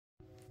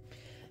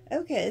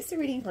Okay, it's a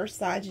reading for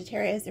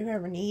Sagittarius, or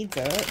whoever needs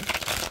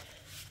it.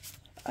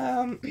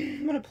 I'm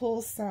going to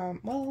pull some,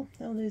 well,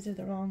 no, these are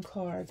the wrong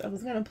cards. I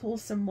was going to pull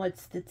some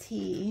What's the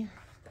Tea.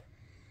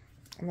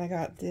 And I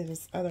got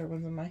these other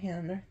ones in my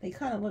hand. They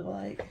kind of look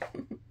like,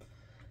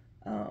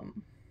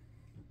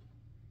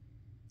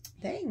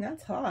 dang,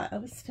 that's hot. I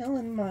was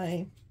feeling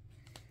my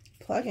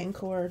plug-in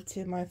cord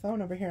to my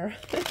phone over here.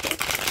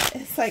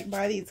 It's like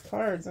by these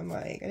cards, I'm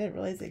like, I didn't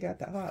realize it got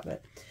that hot,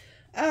 but,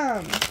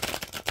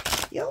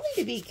 y'all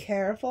need to be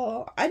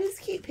careful. I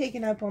just keep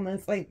picking up on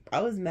this, like,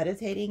 I was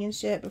meditating and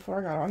shit before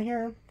I got on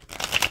here.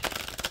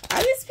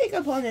 I just pick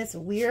up on this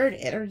weird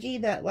energy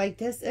that, like,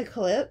 this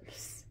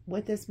eclipse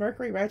with this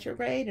Mercury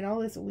retrograde and all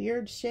this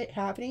weird shit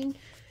happening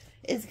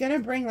is gonna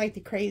bring, like, the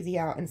crazy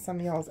out in some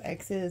of y'all's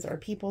exes or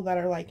people that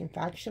are, like,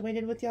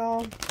 infatuated with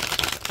y'all.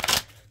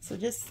 So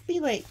just be,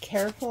 like,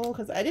 careful,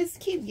 because I just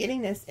keep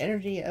getting this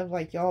energy of,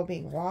 like, y'all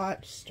being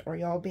watched or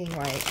y'all being,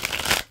 like,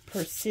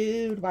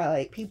 pursued by,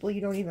 like, people you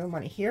don't even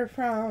want to hear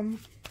from,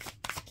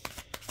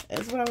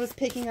 is what I was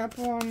picking up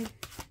on.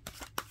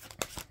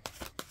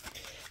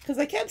 Because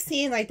I kept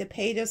seeing, like, the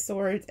Page of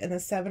Swords and the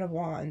Seven of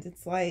Wands.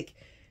 It's like,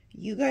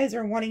 you guys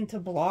are wanting to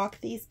block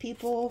these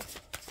people,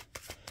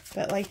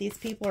 but, like, these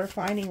people are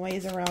finding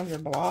ways around your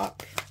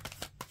block.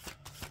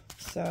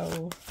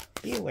 So,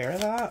 be aware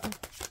of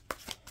that.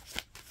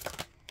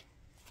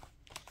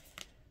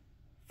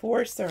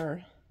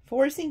 Forcer.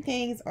 Forcing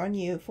things on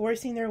you.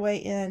 Forcing their way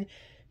in.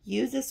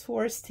 Use this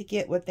force to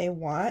get what they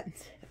want.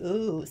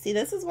 Ooh, see,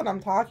 this is what I'm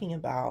talking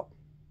about.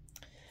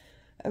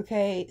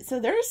 Okay,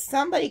 so there's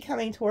somebody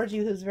coming towards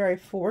you who's very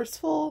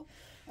forceful,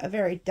 a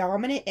very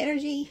dominant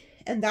energy,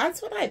 and that's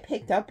what I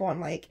picked up on.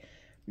 Like,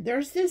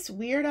 there's this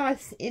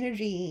weird-ass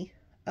energy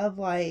of,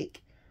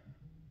 like,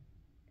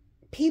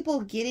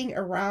 people getting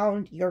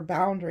around your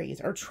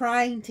boundaries or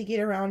trying to get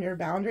around your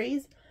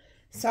boundaries.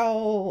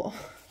 So,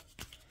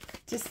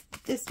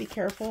 just be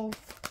careful.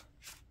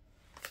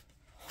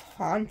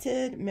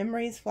 Haunted,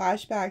 memories,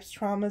 flashbacks,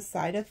 traumas,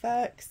 side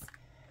effects.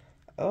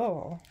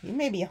 Oh, you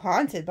may be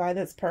haunted by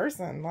this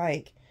person.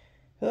 Like,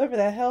 whoever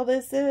the hell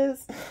this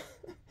is.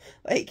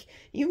 Like,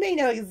 you may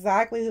know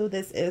exactly who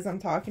this is I'm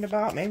talking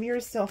about. Maybe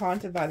you're still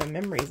haunted by the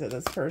memories of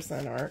this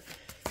person. Or,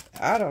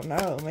 I don't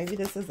know. Maybe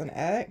this is an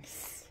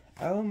ex.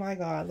 Oh my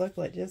god, look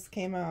what just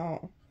came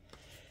out.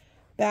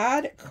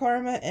 Bad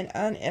karma and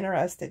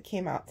uninterested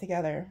came out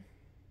together.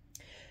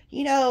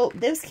 You know,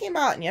 this came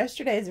out in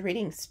yesterday's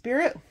reading.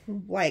 Spirit,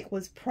 like,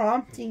 was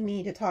prompting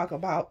me to talk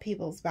about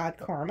people's bad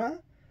karma.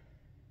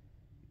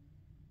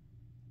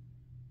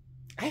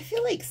 I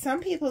feel like some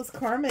people's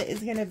karma is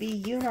going to be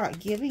you not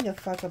giving a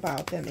fuck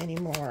about them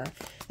anymore.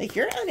 Like,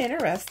 you're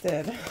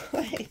uninterested.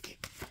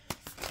 Like,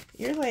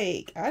 you're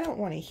like, I don't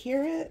want to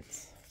hear it.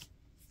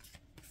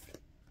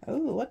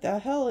 Oh, what the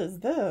hell is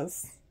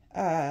this?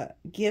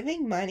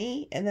 Giving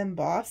money and then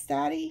boss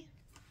daddy?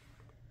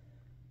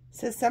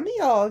 So some of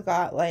y'all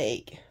got,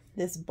 like,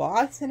 this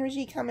boss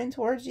energy coming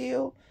towards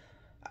you.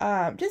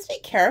 Just be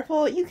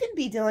careful. You could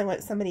be dealing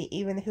with somebody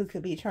even who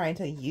could be trying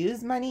to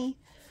use money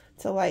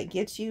to, like,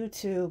 get you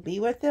to be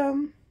with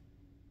them.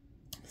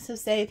 So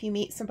say if you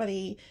meet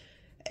somebody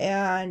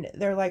and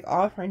they're, like,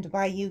 offering to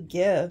buy you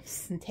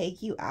gifts and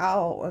take you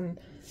out and,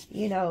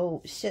 you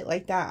know, shit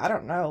like that. I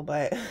don't know,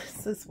 but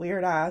it's this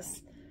weird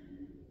ass.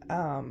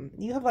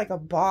 You have, like, a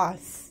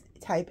boss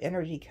type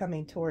energy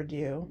coming toward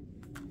you.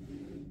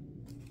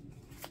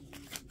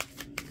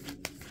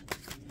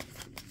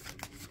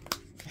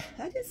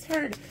 I just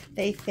heard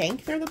they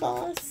think they're the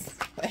boss.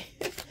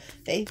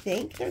 They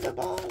think they're the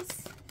boss.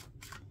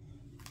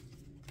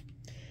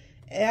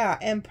 Yeah,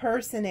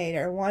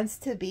 impersonator. Wants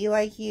to be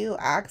like you,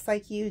 acts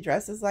like you,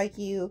 dresses like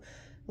you,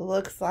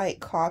 looks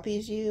like,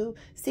 copies you.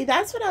 See,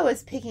 that's what I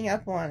was picking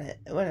up on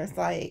when it's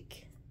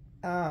like,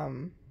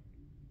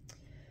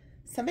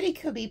 somebody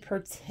could be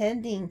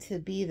pretending to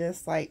be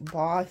this, like,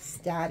 boss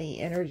daddy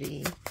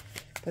energy,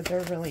 but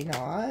they're really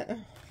not.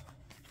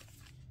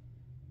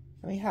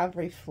 We have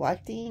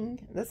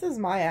reflecting. This is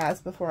my ass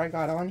before I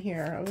got on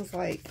here. I was,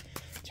 like,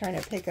 trying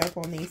to pick up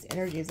on these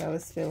energies I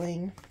was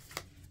feeling.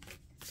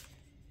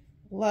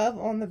 Love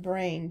on the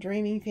brain.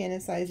 Dreaming,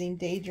 fantasizing,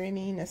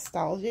 daydreaming,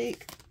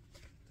 nostalgic.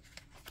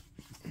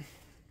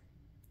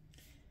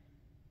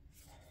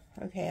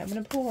 Okay, I'm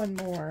going to pull one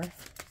more.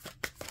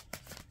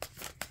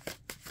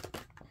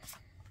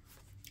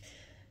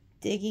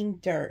 Digging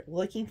dirt.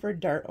 Looking for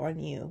dirt on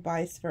you.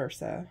 Vice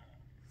versa.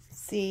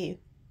 See.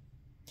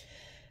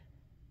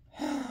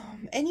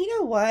 And you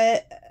know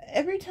what?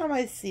 Every time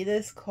I see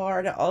this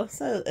card,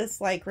 also,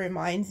 it's like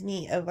reminds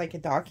me of, like, a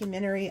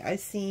documentary I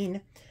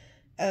seen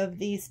of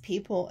these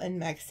people in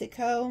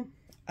Mexico.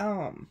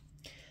 I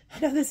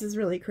know this is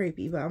really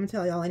creepy, but I'm gonna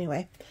tell y'all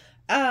anyway.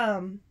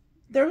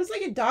 There was,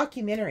 like, a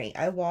documentary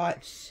I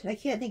watched. I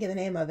can't think of the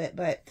name of it,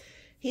 but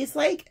he's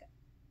like,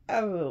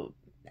 oh,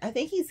 I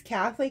think he's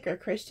Catholic or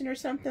Christian or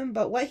something,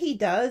 but what he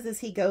does is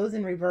he goes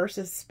and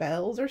reverses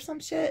spells or some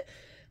shit.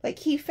 Like,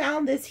 he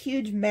found this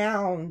huge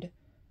mound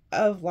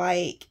of,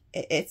 like,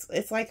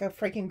 it's like a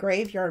freaking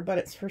graveyard, but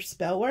it's for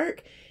spell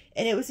work.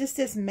 And it was just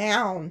this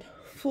mound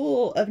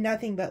full of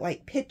nothing but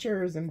like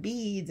pictures and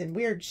beads and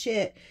weird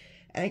shit.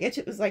 And I guess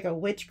it was like a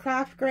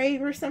witchcraft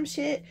grave or some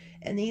shit.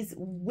 And these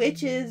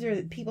witches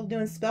or people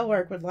doing spell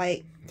work would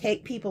like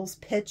take people's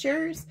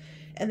pictures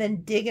and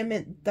then dig them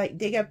in, like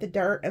dig up the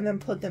dirt and then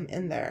put them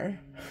in there.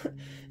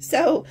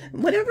 So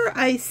whenever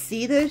I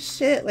see this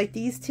shit, like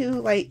these two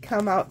like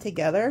come out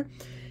together,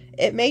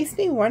 it makes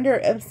me wonder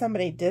if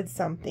somebody did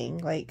something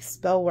like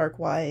spell work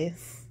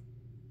wise.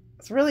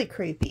 It's really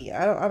creepy.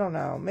 I don't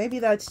know. Maybe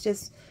that's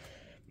just,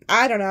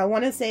 I don't know. I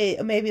want to say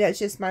maybe that's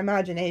just my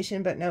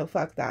imagination, but no,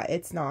 fuck that.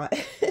 It's not.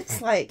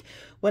 It's like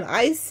when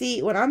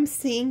I'm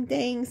seeing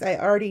things, I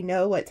already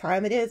know what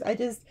time it is. I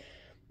just,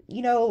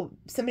 you know,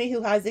 somebody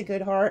who has a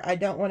good heart, I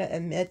don't want to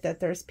admit that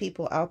there's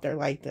people out there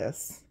like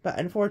this. But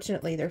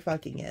unfortunately, there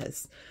fucking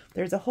is.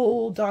 There's a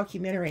whole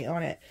documentary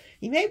on it.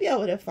 You may be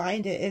able to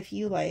find it if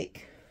you,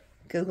 like,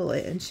 Google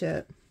it and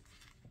shit.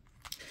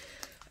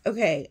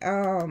 Okay,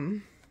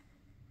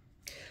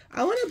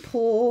 I want to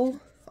pull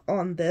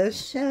on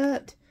this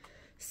shit.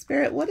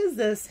 Spirit, what is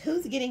this?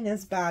 Who's getting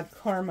this bad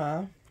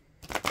karma?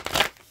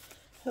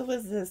 Who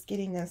is this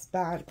getting this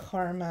bad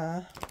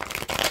karma?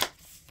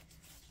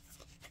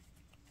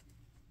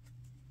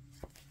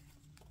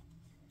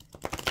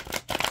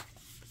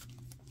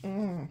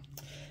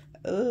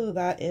 Ooh,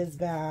 that is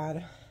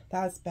bad.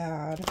 That's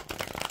bad.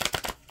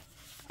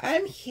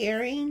 I'm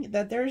hearing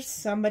that there's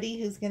somebody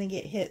who's going to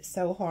get hit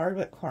so hard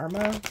with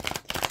karma.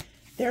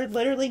 They're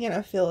literally going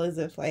to feel as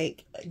if,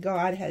 like,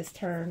 God has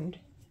turned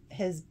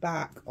his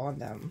back on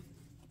them.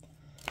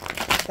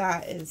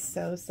 That is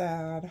so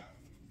sad.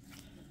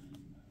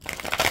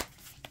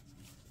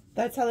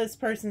 That's how this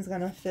person's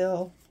going to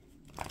feel.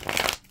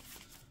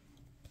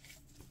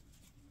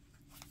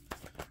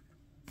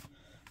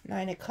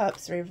 Nine of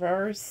Cups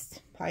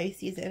reversed.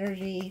 Pisces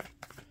energy.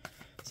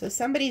 So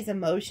somebody's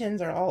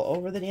emotions are all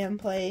over the damn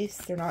place.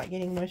 They're not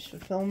getting wish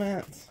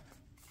fulfillment.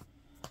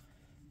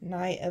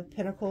 Knight of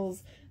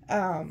Pentacles.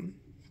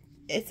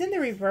 It's in the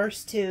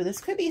reverse too.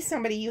 This could be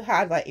somebody you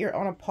had like you're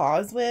on a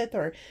pause with,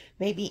 or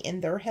maybe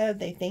in their head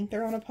they think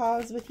they're on a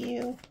pause with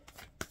you.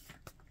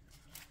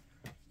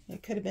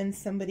 It could have been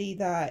somebody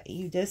that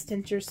you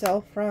distanced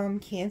yourself from.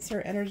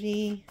 Cancer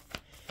energy.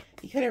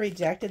 You could have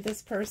rejected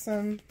this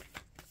person.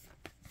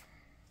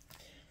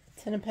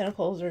 Ten of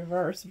Pentacles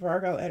reverse.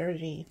 Virgo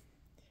energy.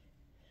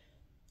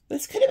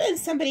 This could have been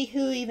somebody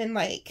who even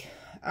like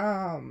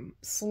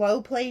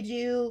slow played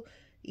you.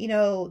 You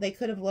know, they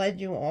could have led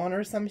you on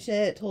or some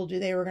shit, told you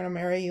they were going to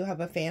marry you,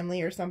 have a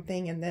family or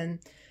something, and then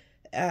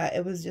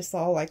it was just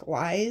all like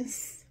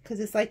lies. Because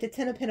it's like the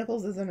Ten of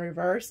Pentacles is in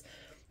reverse.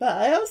 But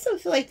I also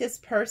feel like this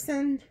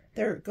person,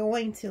 they're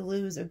going to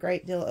lose a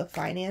great deal of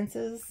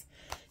finances.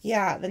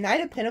 Yeah, the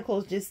Knight of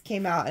Pentacles just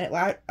came out, and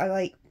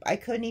I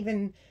couldn't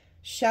even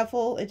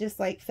shuffle. It just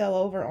like fell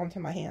over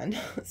onto my hand.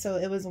 So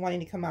it was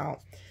wanting to come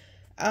out.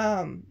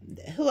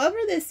 Whoever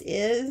this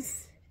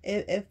is,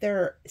 if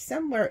they're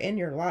somewhere in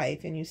your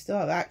life and you still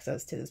have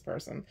access to this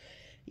person,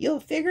 you'll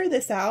figure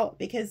this out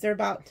because they're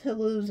about to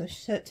lose a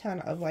shit ton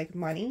of like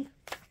money.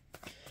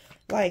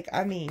 Like,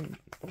 I mean,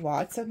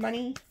 lots of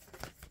money.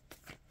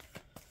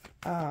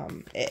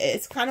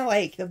 It's kind of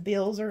like the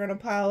bills are going to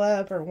pile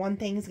up, or one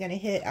thing's going to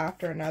hit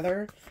after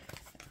another.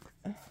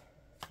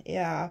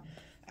 Yeah.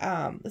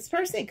 This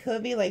person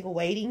could be like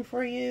waiting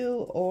for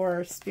you,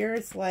 or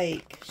Spirit's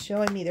like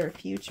showing me their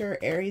future.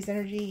 Aries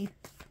energy.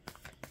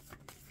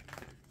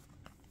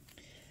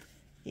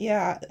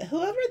 Yeah,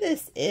 whoever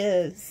this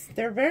is,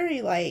 they're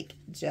very like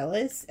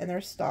jealous and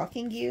they're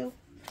stalking you.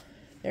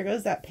 There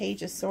goes that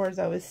Page of Swords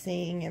I was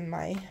seeing in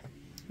my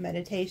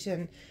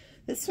meditation.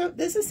 This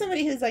is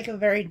somebody who's like a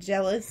very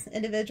jealous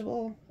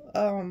individual.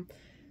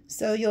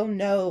 So you'll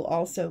know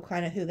also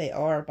kind of who they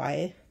are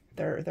by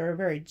they're a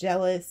very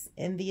jealous,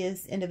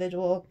 envious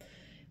individual.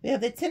 We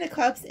have the Ten of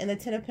Cups and the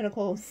Ten of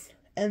Pentacles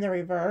in the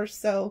reverse.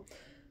 So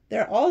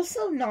they're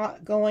also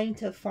not going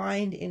to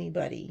find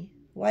anybody.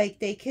 Like,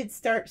 they could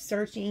start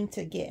searching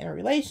to get in a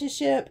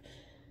relationship,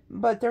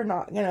 but they're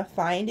not going to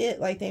find it.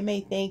 Like, they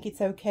may think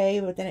it's okay,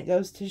 but then it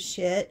goes to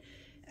shit.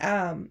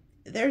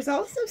 There's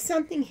also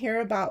something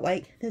here about,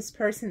 like, this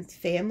person's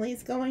family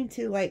is going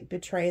to, like,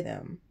 betray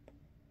them.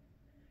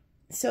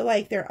 So,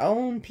 like, their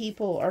own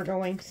people are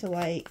going to,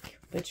 like,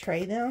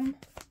 betray them.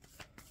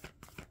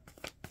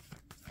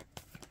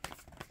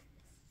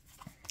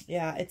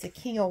 Yeah, it's a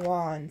King of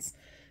Wands.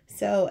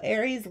 So,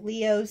 Aries,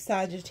 Leo,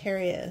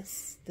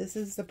 Sagittarius. This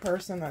is the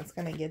person that's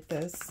going to get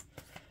this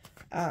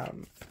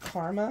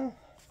karma.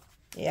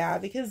 Yeah,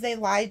 because they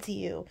lied to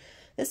you.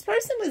 This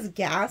person was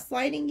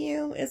gaslighting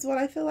you, is what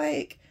I feel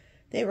like.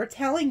 They were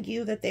telling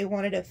you that they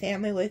wanted a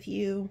family with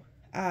you,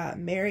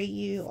 marry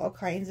you, all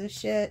kinds of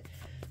shit.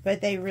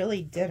 But they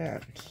really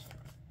didn't.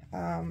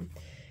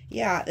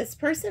 Yeah, this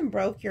person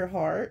broke your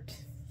heart.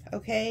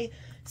 Okay?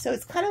 So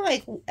it's kind of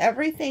like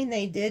everything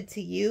they did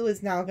to you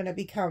is now going to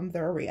become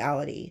their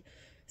reality.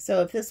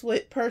 So if this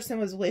person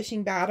was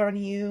wishing bad on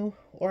you,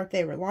 or if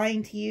they were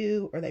lying to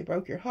you, or they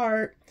broke your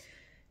heart,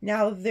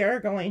 now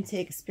they're going to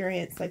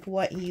experience like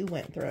what you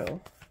went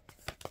through.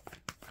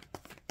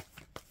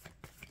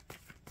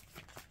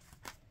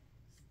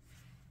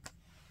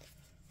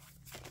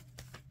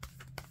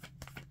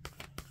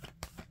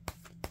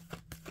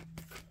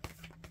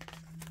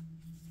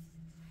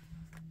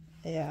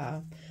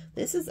 Yeah.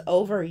 This is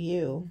over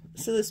you.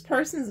 So this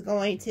person's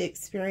going to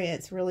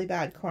experience really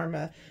bad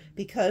karma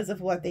because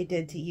of what they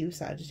did to you,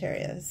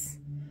 Sagittarius.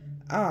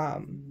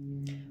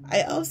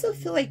 I also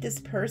feel like this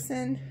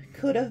person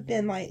could have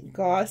been like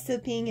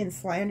gossiping and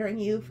slandering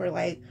you for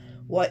like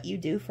what you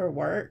do for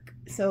work.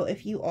 So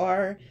if you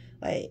are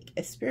like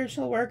a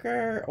spiritual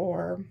worker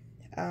or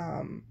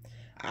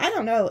I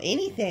don't know,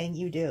 anything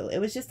you do, it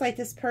was just like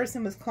this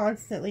person was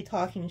constantly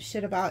talking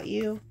shit about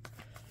you.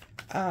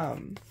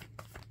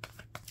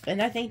 And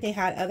I think they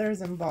had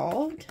others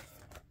involved.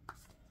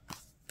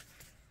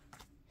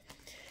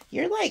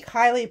 You're like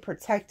highly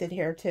protected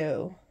here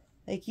too.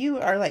 Like you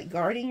are like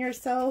guarding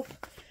yourself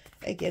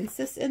against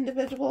this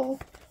individual.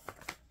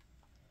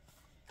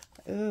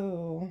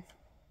 Ooh.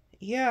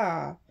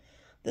 Yeah.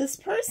 This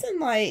person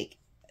like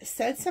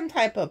said some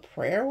type of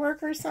prayer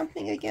work or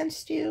something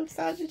against you,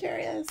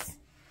 Sagittarius.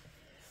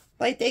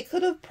 Like they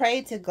could have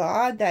prayed to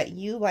God that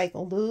you like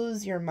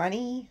lose your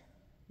money.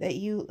 That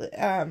you,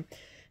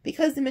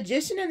 because the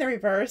Magician in the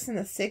reverse and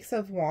the Six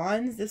of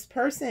Wands, this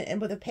person,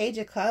 and with the Page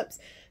of Cups,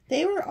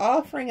 they were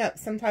offering up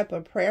some type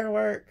of prayer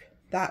work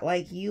that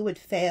like you would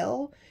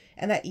fail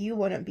and that you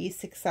wouldn't be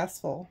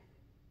successful.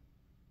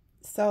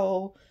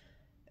 So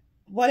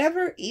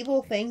whatever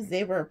evil things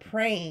they were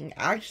praying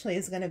actually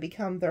is going to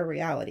become their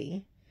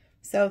reality.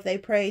 So if they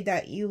prayed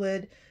that you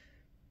would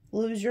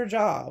lose your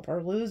job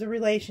or lose a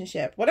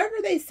relationship, whatever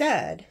they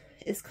said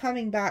is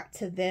coming back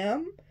to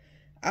them.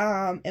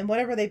 And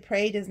whatever they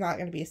prayed is not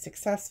going to be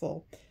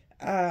successful.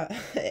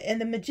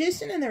 And the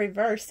Magician in the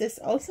reverse, this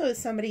also is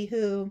somebody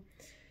who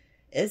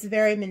is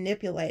very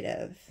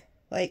manipulative.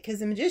 Like,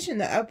 because the Magician in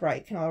the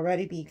upright can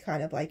already be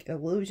kind of like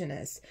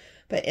illusionist.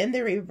 But in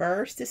the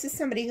reverse, this is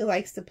somebody who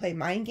likes to play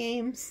mind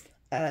games.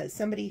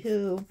 Somebody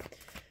who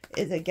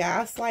is a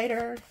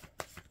gaslighter.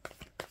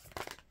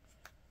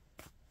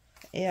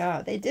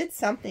 Yeah, they did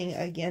something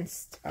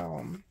against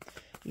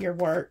your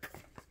work.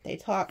 They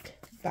talked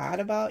bad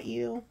about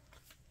you.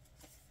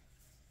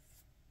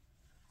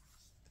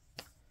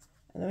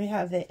 And then we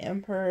have the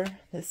Emperor,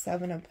 the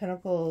Seven of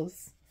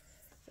Pentacles,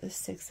 the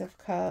Six of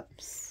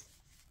Cups.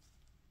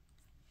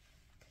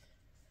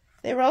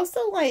 They were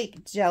also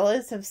like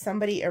jealous of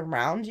somebody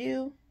around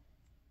you.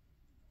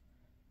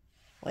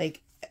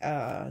 Like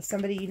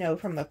somebody you know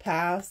from the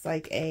past,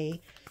 like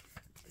a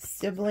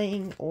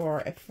sibling or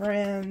a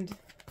friend.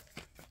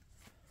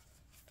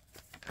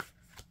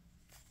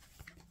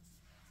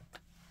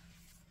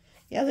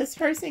 Yeah, this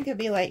person could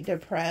be like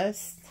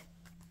depressed.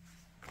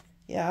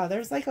 Yeah,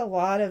 there's like a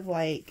lot of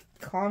like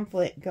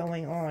conflict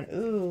going on.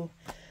 Ooh,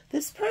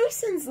 this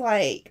person's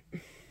like,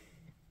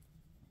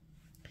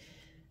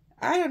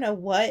 I don't know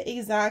what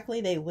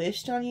exactly they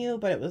wished on you,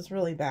 but it was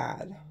really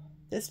bad.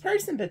 This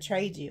person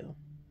betrayed you.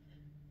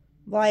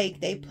 Like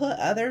they put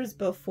others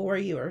before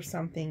you or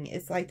something.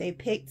 It's like they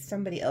picked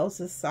somebody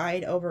else's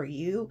side over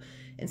you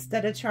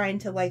instead of trying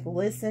to like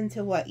listen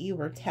to what you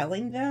were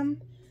telling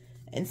them.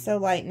 And so,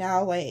 like,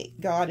 now, like,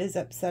 God is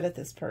upset at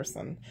this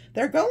person.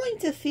 They're going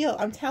to feel,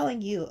 I'm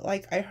telling you,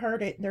 like, I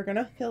heard it, they're going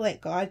to feel like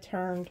God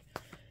turned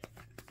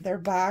their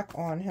back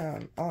on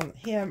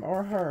him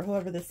or her,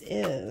 whoever this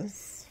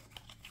is.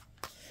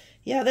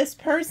 Yeah, this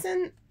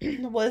person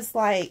was,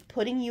 like,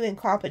 putting you in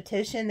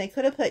competition. They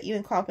could have put you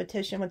in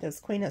competition with this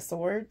Queen of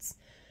Swords,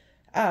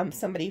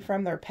 somebody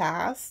from their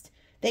past.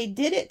 They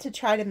did it to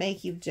try to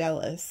make you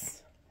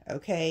jealous,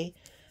 okay?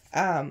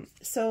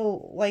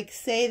 So like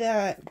say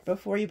that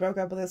before you broke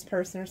up with this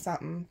person or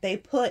something, they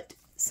put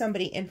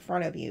somebody in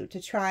front of you to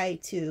try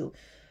to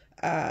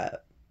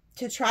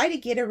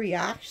get a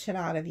reaction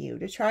out of you,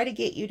 to try to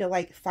get you to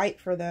like fight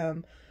for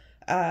them,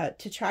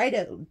 to try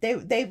to,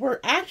 they were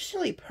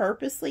actually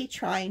purposely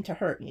trying to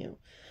hurt you.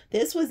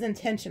 This was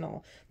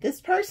intentional. This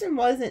person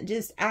wasn't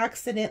just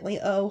accidentally,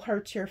 oh,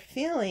 hurt your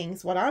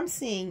feelings. What I'm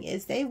seeing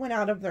is they went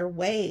out of their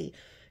way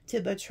to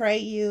betray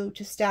you,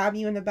 to stab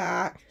you in the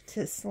back,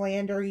 to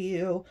slander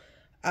you.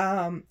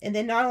 And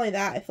then not only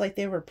that, I feel like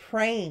they were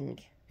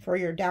praying for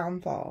your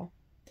downfall.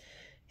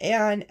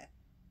 And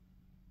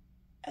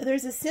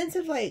there's a sense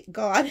of like,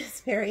 God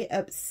is very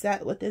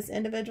upset with this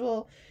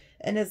individual.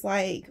 And is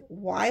like,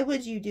 why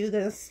would you do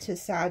this to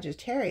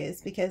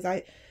Sagittarius? Because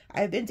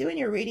I've been doing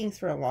your readings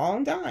for a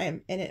long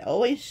time. And it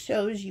always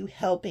shows you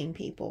helping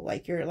people.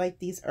 Like you're like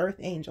these earth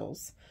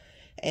angels.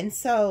 And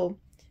so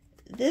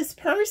this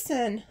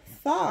person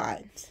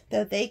thought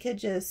that they could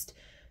just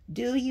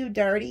do you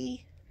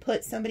dirty,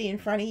 put somebody in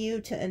front of you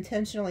to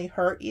intentionally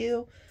hurt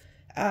you,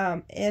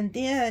 and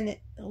then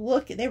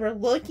they were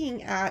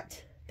looking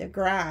at the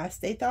grass.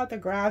 They thought the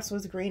grass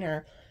was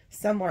greener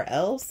somewhere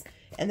else,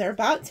 and they're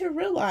about to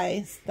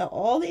realize that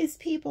all these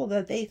people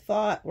that they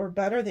thought were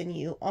better than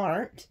you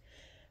aren't,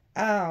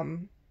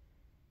 and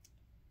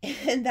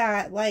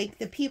that like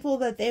the people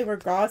that they were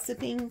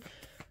gossiping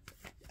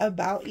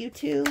about you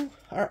two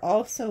are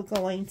also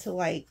going to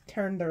like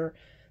turn their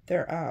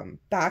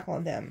back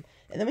on them.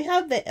 And then we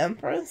have the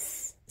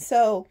Empress.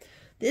 So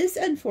this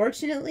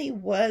unfortunately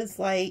was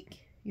like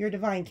your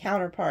divine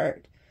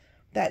counterpart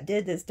that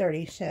did this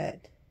dirty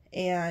shit.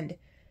 And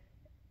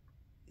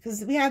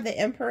because we have the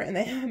Emperor and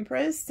the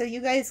Empress, so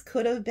you guys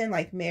could have been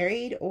like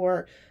married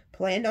or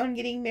planned on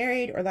getting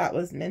married, or that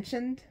was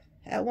mentioned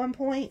at one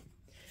point.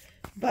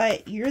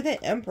 But you're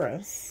the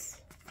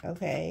Empress,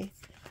 okay?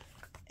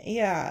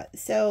 Yeah,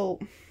 so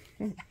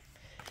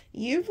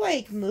you've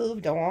like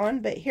moved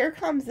on, but here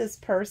comes this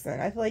person.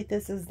 I feel like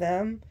this is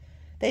them.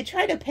 They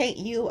try to paint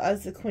you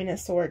as the Queen of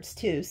Swords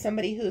too.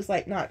 Somebody who's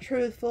like not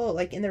truthful,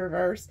 like in the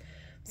reverse.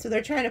 So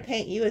they're trying to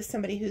paint you as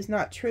somebody who's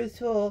not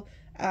truthful,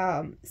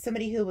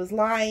 somebody who was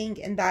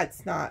lying, and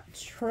that's not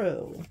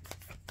true.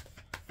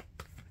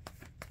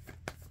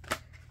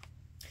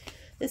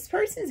 This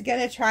person's going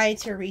to try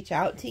to reach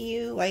out to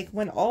you, like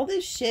when all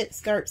this shit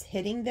starts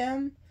hitting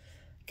them,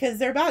 because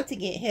they're about to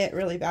get hit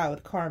really bad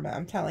with karma,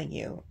 I'm telling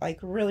you, like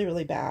really,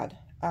 really bad.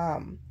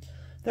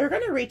 They're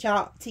going to reach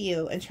out to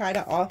you and try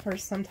to offer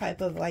some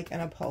type of like an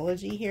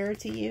apology here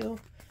to you.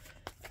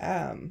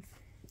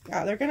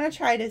 They're going to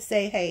try to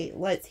say, hey,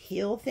 let's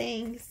heal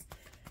things.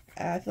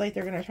 I feel like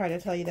they're going to try to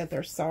tell you that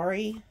they're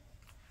sorry.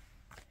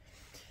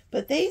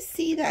 But they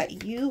see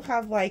that you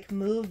have like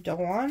moved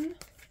on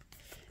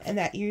and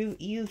that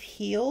you've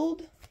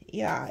healed.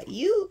 Yeah,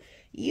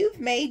 you've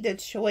made the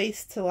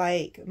choice to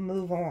like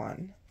move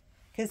on.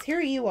 Because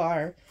here you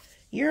are,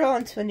 you're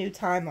on to a new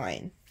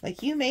timeline.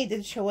 Like you made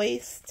the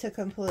choice to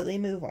completely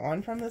move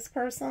on from this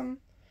person.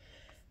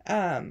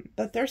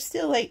 But they're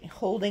still like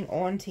holding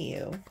on to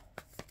you.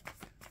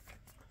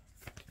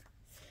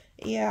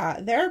 Yeah,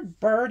 they're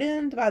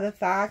burdened by the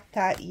fact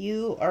that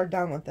you are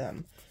done with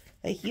them.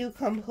 Like you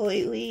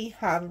completely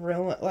have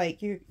ruined,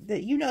 like you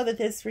know that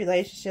this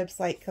relationship's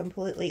like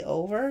completely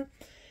over.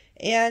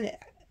 And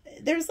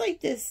there's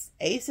like this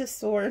Ace of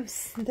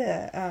Swords,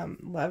 the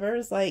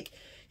Lovers, like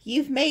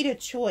you've made a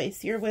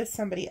choice. You're with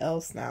somebody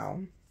else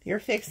now. You're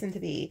fixing to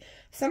be.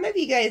 Some of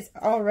you guys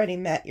already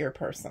met your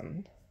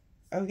person.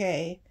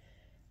 Okay.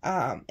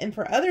 And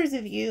for others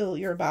of you,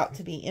 you're about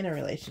to be in a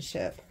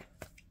relationship.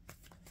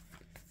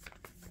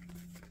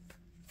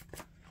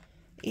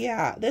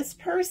 Yeah, this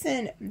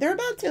person, they're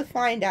about to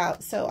find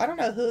out. So I don't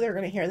know who they're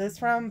going to hear this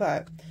from,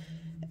 but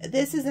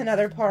this is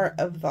another part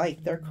of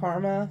like their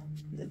karma.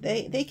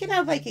 They can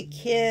have like a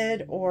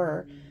kid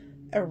or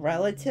a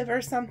relative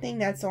or something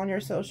that's on your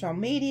social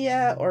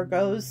media or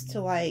goes to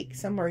like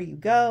somewhere you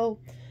go.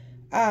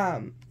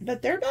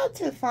 But they're about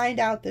to find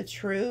out the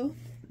truth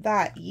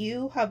that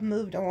you have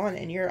moved on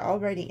and you're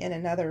already in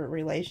another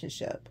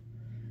relationship.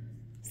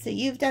 So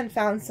you've done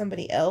found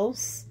somebody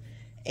else,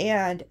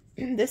 and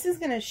this is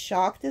going to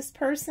shock this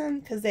person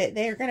because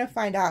they're going to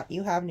find out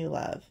you have new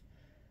love.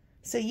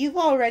 So you've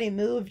already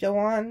moved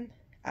on.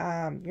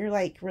 You're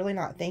like really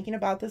not thinking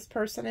about this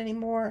person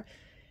anymore,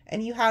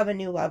 and you have a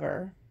new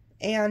lover.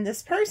 And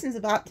this person's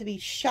about to be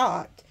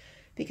shocked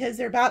because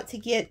they're about to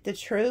get the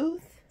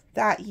truth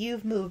that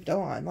you've moved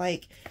on.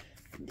 Like,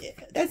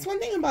 that's one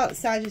thing about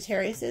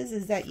Sagittarius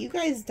is that you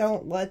guys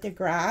don't let the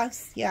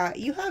grass. Yeah,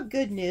 you have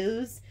good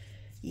news.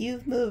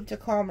 You've moved to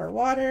calmer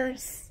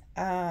waters.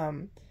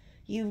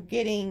 You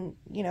getting,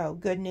 you know,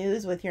 good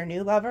news with your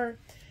new lover.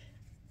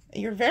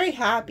 You're very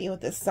happy with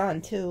the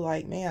Sun too.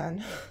 Like,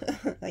 man,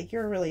 like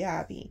you're really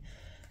happy.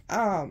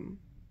 I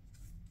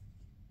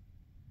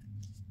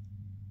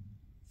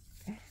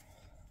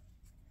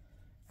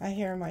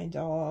hear my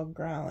dog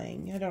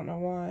growling. I don't know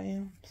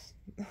why.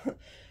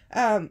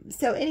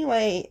 So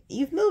anyway,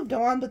 you've moved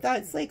on, but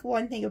that's like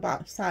one thing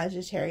about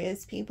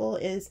Sagittarius people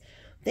is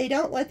they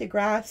don't let the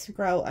grass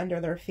grow under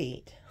their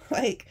feet.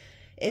 Like,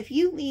 if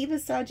you leave a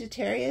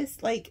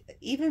Sagittarius, like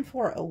even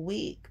for a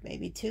week,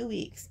 maybe 2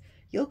 weeks,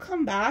 you'll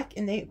come back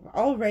and they've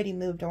already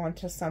moved on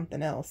to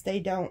something else.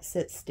 They don't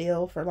sit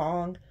still for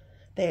long.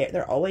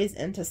 They're always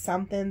into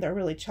something. They're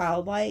really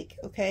childlike,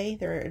 okay?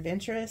 They're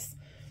adventurous.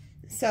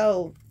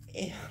 So,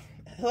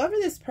 whoever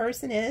this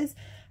person is,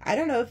 I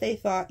don't know if they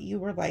thought you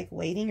were like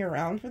waiting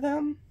around for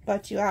them,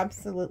 but you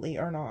absolutely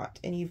are not,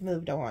 and you've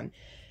moved on.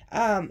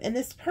 And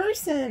this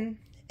person,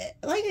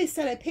 like I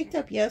said, I picked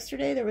up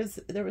yesterday,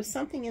 there was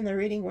something in the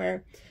reading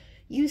where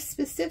you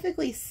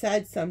specifically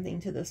said something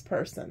to this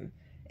person.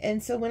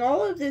 And so when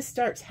all of this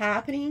starts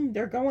happening,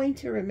 they're going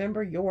to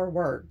remember your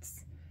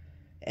words.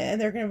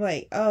 And they're going to be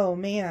like, oh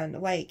man,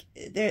 like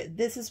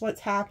this is what's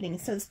happening.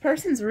 So this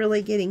person's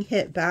really getting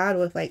hit bad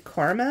with like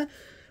karma,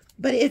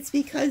 but it's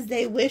because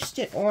they wished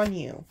it on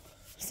you.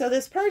 So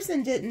this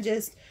person didn't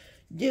just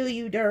do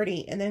you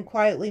dirty and then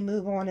quietly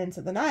move on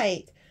into the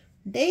night.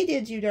 They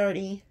did you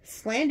dirty,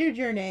 slandered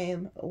your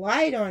name,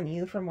 lied on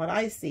you from what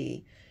I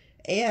see,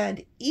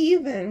 and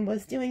even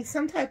was doing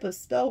some type of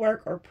spell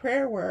work or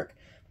prayer work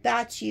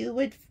that you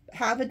would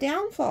have a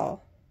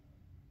downfall.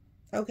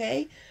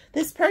 Okay?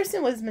 This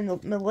person was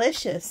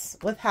malicious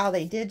with how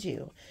they did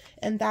you.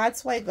 And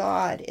that's why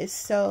God is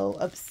so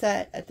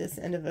upset at this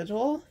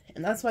individual.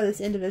 And that's why this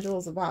individual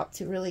is about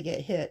to really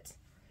get hit.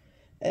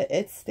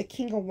 It's the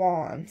King of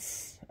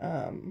Wands.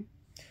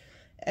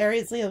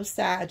 Aries, Leo,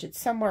 Sag. It's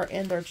somewhere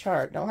in their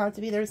chart. Don't have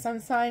to be their sun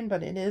sign,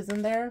 but it is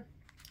in there.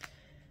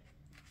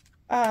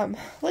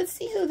 Let's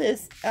see who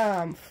this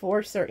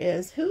forcer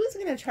is. Who is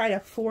going to try to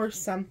force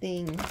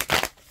something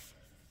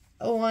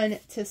on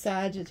to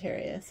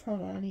Sagittarius.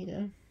 Hold on, I need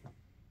to...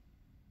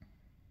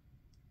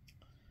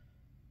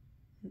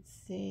 Let's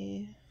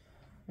see.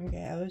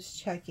 Okay, I was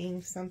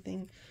checking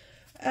something.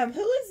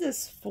 Who is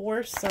this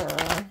forcer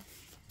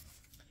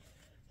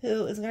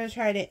who is going to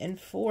try to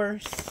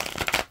enforce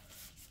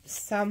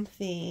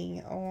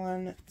something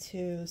on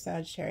to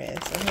Sagittarius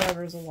or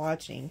whoever's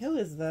watching? Who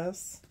is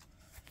this?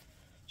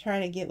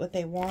 Trying to get what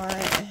they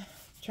want,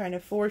 trying to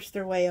force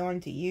their way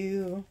onto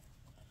you.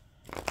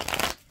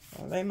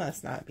 Well, they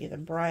must not be the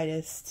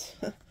brightest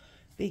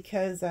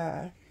because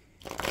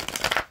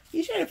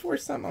you try to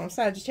force something on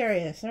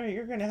Sagittarius, or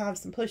you're going to have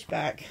some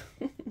pushback.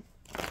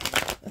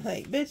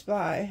 Like, bitch,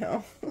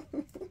 bye.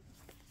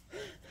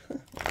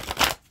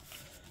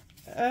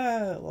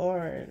 Oh,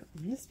 Lord.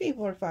 These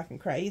people are fucking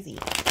crazy.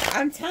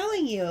 I'm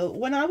telling you,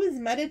 when I was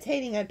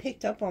meditating, I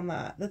picked up on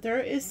that there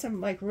is some,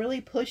 like,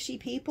 really pushy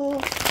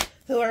people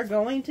who are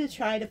going to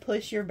try to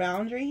push your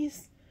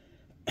boundaries.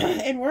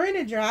 And we're in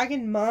a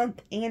dragon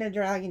month and a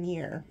dragon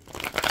year.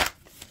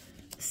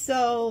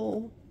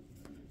 So,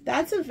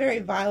 that's a very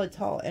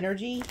volatile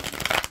energy.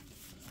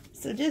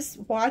 So just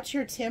watch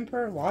your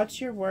temper,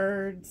 watch your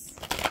words.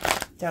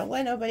 Don't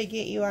let nobody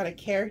get you out of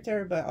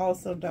character, but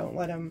also don't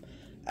let them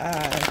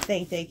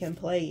think they can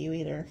play you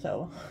either.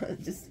 So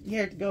just you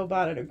have to go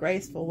about it a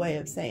graceful way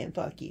of saying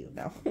fuck you.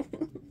 No.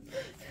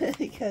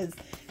 Because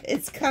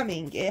it's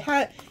coming.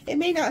 It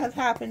may not have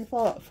happened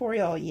for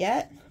y'all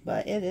yet,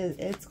 but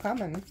it's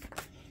coming.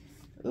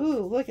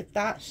 Ooh, look at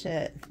that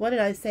shit. What did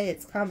I say?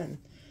 It's coming.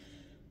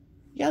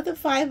 You got the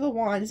Five of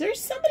Wands. There's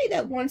somebody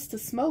that wants to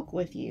smoke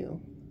with you.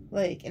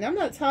 Like, and I'm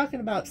not talking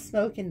about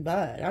smoking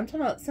bud. I'm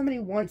talking about somebody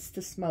wants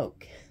to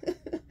smoke.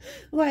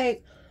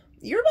 Like,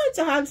 you're about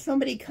to have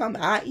somebody come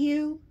at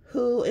you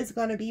who is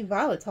going to be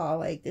volatile.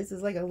 Like, this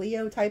is like a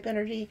Leo type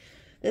energy.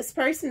 This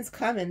person's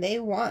coming. They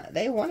want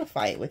to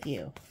fight with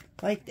you.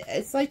 Like,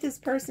 it's like this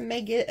person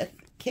may get a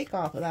kick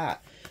off of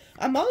that.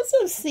 I'm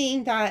also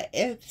seeing that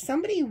if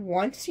somebody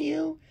wants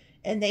you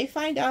and they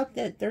find out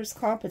that there's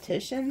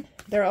competition,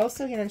 they're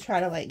also going to try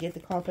to, like, get the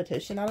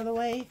competition out of the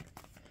way.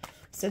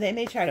 So they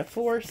may try to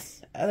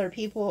force other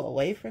people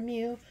away from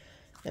you.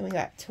 Then we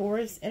got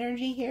Taurus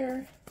energy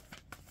here.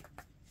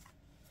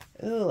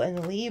 Ooh,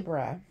 and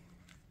Libra.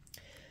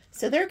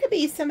 So there could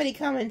be somebody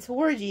coming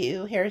towards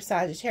you here,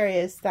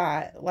 Sagittarius,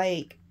 that,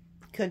 like,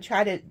 could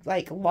try to,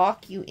 like,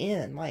 lock you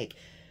in. Like,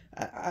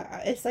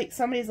 it's like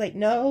somebody's like,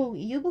 no,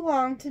 you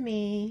belong to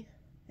me,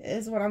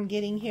 is what I'm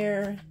getting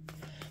here.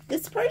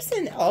 This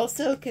person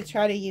also could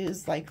try to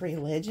use, like,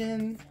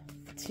 religion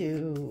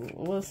to,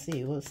 we'll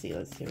see, let's see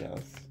what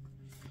else.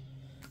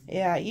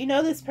 Yeah, you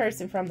know this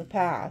person from the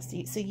past,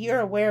 so you're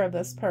aware of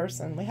this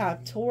person. We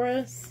have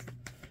Taurus.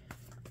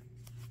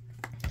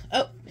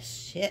 Oh,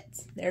 shit.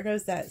 There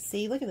goes that,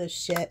 see, look at this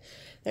shit.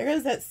 There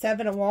goes that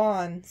Seven of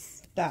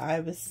Wands that I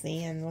was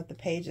seeing with the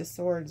Page of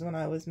Swords when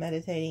I was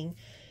meditating.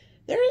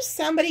 There is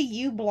somebody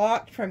you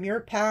blocked from your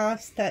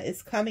past that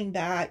is coming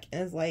back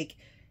and is like,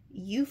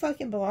 you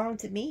fucking belong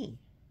to me.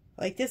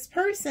 Like, this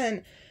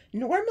person,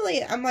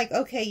 normally I'm like,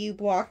 okay, you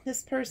blocked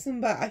this person,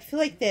 but I feel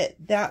like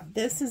that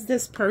this is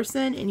this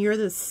person and you're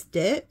the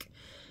stick.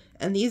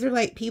 And these are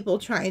like people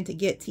trying to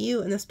get to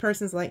you. And this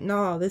person's like,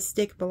 no, this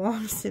stick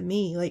belongs to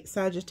me. Like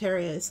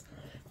Sagittarius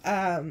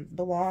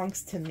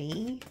belongs to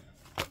me.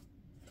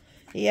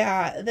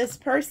 Yeah, this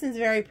person's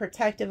very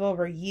protective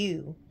over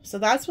you. So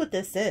that's what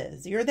this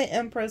is. You're the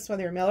Empress,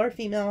 whether you're male or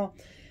female.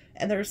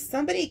 And there's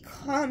somebody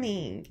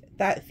coming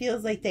that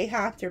feels like they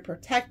have to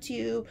protect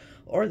you,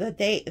 or that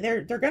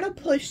they're going to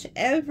push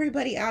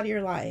everybody out of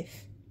your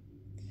life.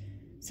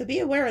 So be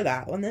aware of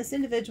that. When this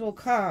individual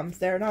comes,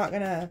 they're not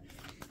going to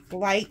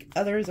like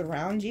others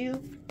around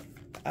you.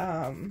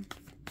 They're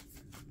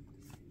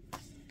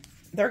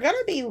going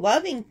to be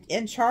loving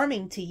and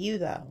charming to you,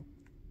 though.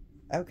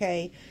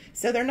 Okay?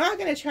 So they're not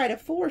going to try to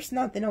force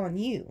nothing on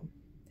you.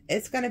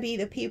 It's going to be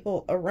the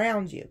people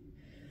around you.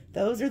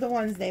 Those are the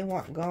ones they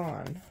want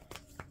gone.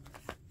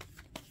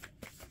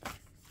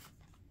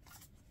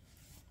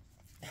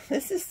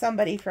 This is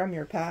somebody from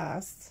your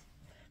past.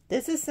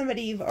 This is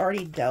somebody you've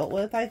already dealt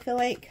with, I feel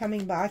like,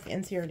 coming back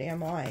into your damn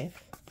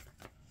life.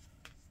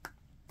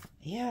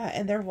 Yeah,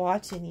 and they're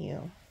watching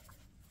you.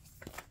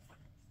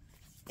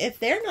 If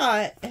they're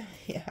not,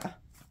 yeah.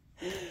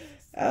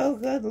 Oh,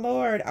 good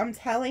Lord. I'm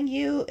telling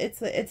you,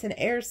 it's an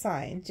air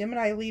sign.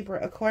 Gemini,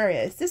 Libra,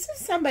 Aquarius. This is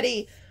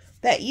somebody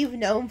that you've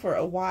known for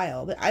a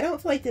while. I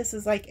don't feel like this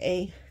is like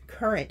a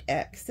current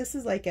ex. This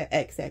is like an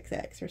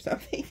XXX or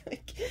something.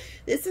 Like,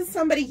 this is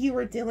somebody you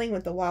were dealing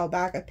with a while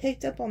back. I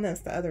picked up on this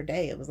the other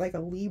day. It was like a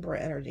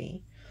Libra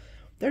energy.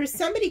 There's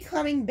somebody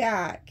coming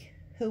back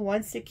who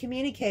wants to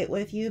communicate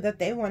with you that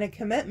they want a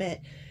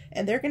commitment.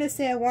 And they're going to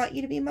say, I want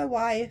you to be my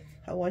wife.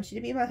 I want you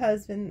to be my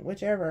husband,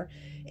 whichever.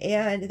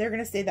 And they're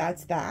going to say,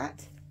 that's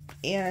that.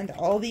 And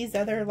all these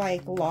other,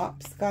 like,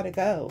 lops got to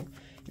go.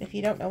 And if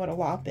you don't know what a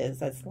lop is,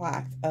 that's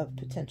lack of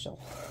potential.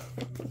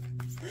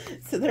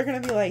 So they're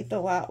going to be like, the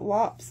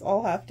lops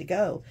all have to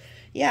go.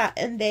 Yeah,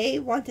 and they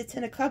want the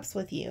Ten of Cups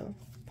with you.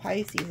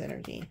 Pisces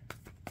energy.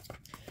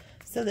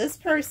 So this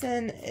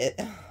person,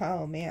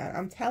 oh man,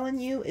 I'm telling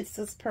you, it's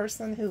this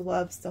person who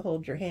loves to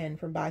hold your hand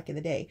from back in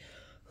the day.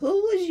 Who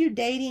was you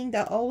dating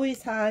that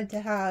always had to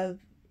have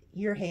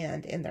your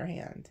hand in their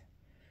hand?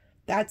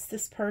 That's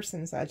this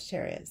person,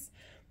 Sagittarius.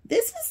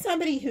 This is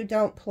somebody who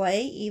don't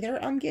play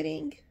either, I'm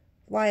getting.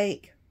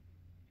 Like,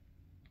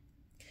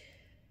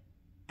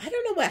 I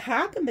don't know what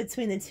happened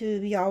between the two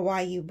of y'all, why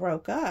you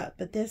broke up,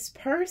 but this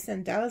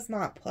person does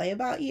not play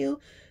about you.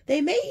 They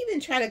may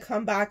even try to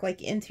come back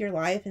like into your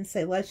life and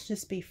say, let's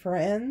just be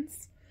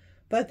friends.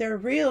 But their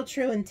real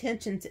true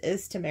intention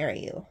is to marry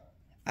you.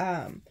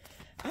 I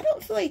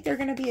don't feel like they're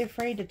going to be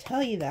afraid to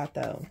tell you that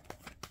though.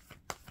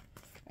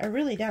 I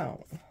really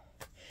don't.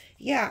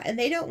 Yeah, and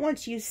they don't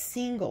want you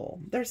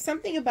single. There's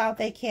something about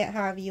they can't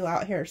have you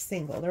out here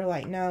single. They're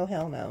like, no,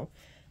 hell no.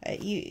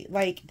 You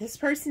like, this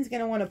person's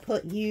going to want to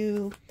put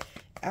you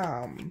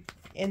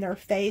in their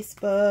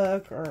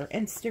Facebook or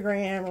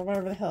Instagram or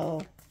whatever the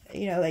hell.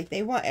 You know, like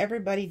they want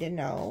everybody to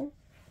know.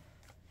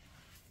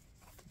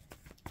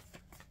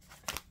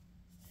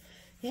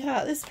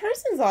 Yeah, this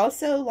person's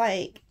also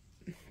like,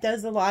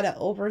 does a lot of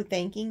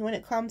overthinking when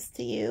it comes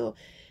to you.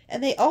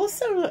 And they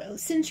also,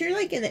 since you're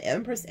like in the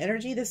Empress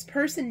energy, this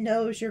person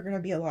knows you're going to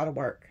be a lot of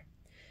work.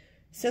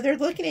 So they're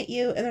looking at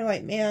you and they're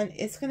like, man,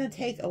 it's going to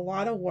take a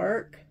lot of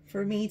work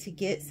for me to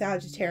get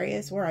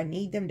Sagittarius where I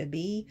need them to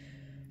be.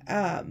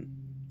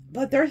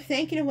 But they're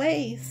thinking of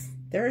ways.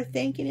 They're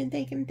thinking and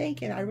thinking and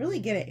thinking. I really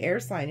get an air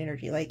sign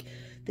energy. Like,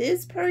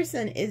 this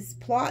person is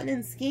plotting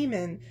and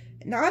scheming,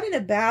 not in a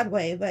bad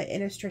way, but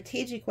in a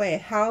strategic way,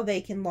 how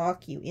they can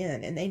lock you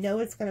in. And they know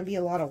it's going to be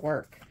a lot of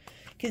work.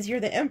 Because you're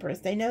the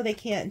Empress. They know they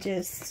can't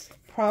just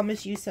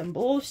promise you some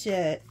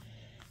bullshit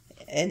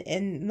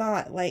and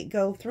not, like,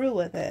 go through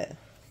with it.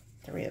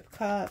 Three of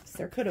Cups.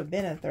 There could have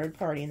been a third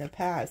party in the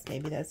past.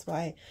 Maybe that's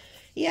why.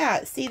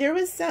 Yeah, see, there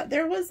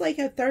was like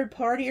a third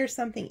party or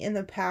something in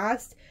the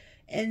past.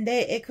 And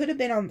it could have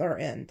been on their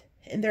end.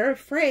 And they're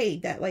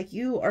afraid that, like,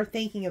 you are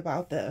thinking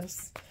about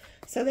this.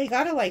 So they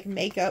got to, like,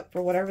 make up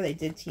for whatever they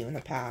did to you in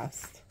the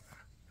past.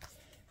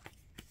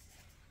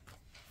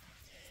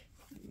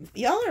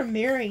 Y'all are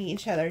mirroring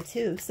each other,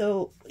 too.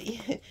 So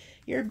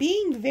you're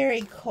being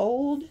very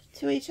cold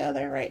to each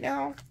other right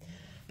now.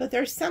 But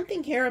there's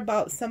something here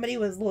about somebody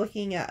was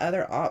looking at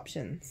other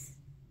options.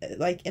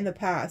 Like, in the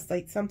past.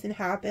 Like, something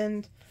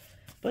happened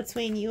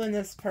between you and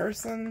this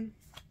person.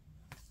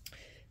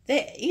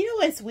 You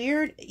know what's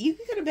weird? You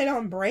could have been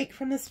on break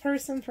from this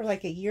person for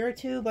like a year or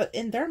two, but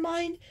in their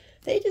mind,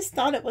 they just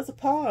thought it was a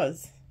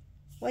pause.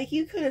 Like,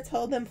 you could have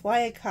told them fly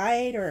a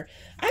kite, or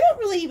I don't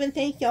really even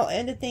think y'all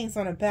ended things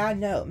on a bad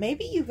note.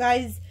 Maybe you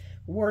guys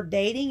were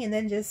dating and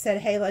then just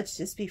said, hey, let's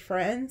just be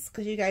friends,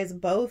 because you guys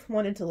both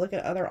wanted to look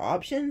at other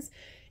options,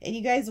 and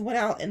you guys went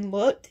out and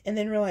looked and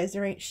then realized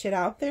there ain't shit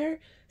out there.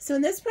 So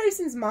in this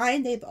person's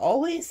mind, they've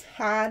always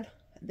had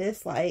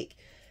this like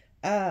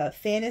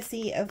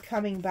fantasy of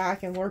coming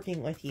back and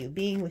working with you,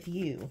 being with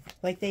you.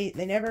 Like, they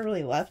never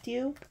really left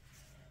you.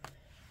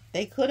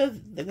 They could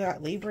have, they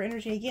got Libra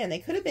energy again. They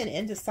could have been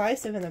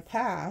indecisive in the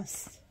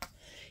past.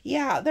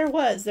 Yeah, there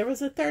was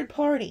a third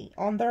party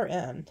on their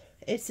end.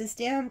 It's this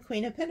damn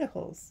Queen of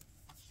Pentacles.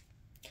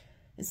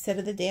 Instead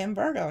of the damn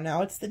Virgo,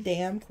 now it's the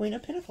damn Queen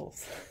of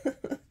Pentacles.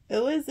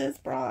 Who is this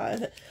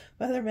broad?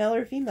 Whether male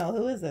or female,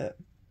 who is it?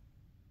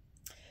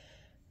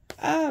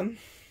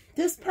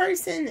 This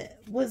person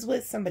was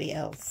with somebody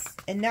else,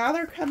 and now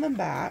they're coming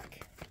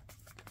back.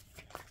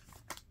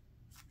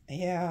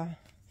 Yeah,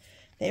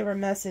 they were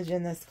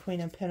messaging this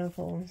Queen of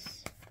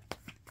Pentacles.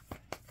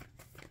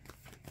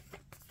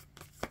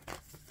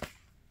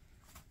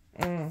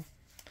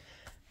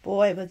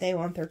 Boy, but they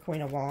want their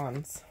Queen of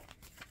Wands.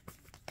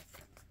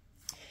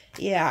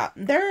 Yeah,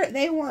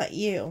 they want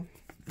you.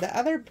 The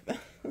other,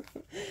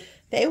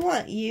 they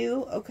want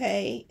you,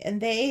 okay? And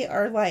they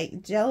are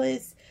like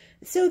jealous.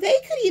 So they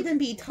could even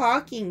be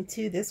talking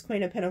to this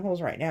Queen of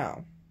Pentacles right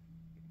now.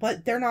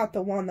 But they're not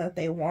the one that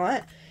they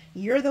want.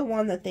 You're the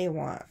one that they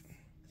want.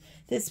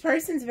 This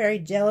person's very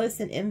jealous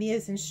and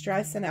envious and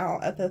stressing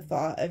out at the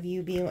thought of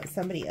you being with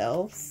somebody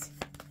else.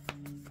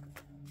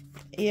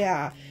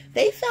 Yeah.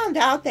 They found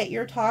out that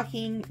you're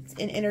talking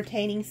and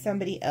entertaining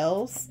somebody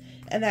else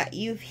and that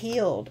you've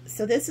healed.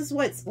 So this is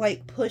what's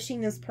like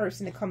pushing this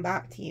person to come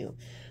back to you.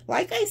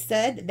 Like I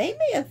said, they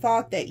may have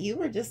thought that you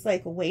were just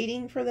like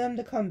waiting for them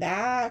to come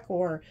back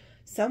or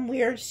some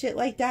weird shit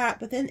like that.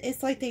 But then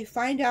it's like they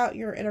find out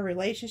you're in a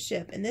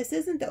relationship. And this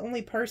isn't the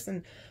only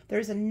person.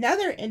 There's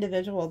another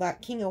individual,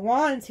 that King of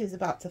Wands, who's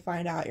about to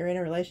find out you're in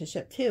a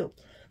relationship too.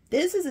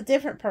 This is a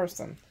different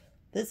person.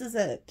 This is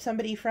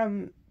somebody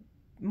from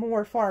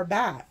more far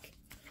back.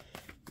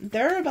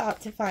 They're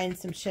about to find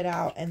some shit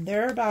out and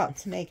they're about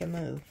to make a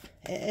move.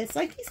 It's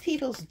like these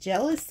people's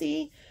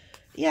jealousy.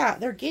 Yeah,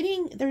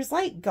 there's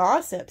like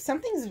gossip.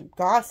 Something's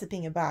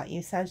gossiping about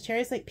you,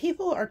 Sagittarius. Like,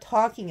 people are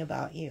talking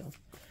about you.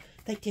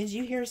 Like, did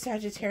you hear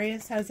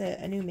Sagittarius has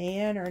a new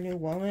man or a new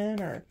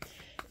woman or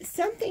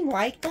something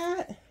like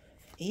that?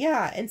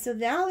 Yeah, and so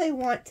now they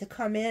want to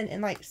come in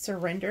and like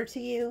surrender to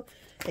you.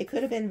 They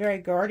could have been very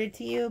guarded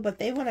to you, but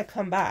they want to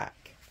come back.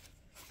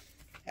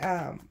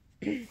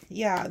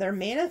 Yeah, they're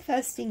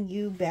manifesting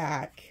you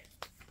back.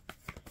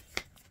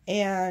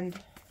 And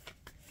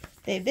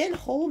they've been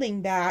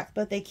holding back,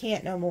 but they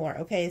can't no more.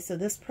 Okay, so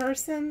this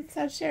person,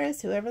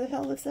 Sagittarius, whoever the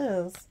hell this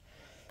is,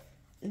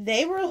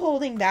 they were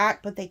holding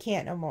back, but they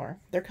can't no more.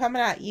 They're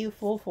coming at you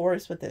full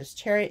force with this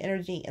Chariot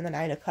energy and the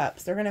Knight of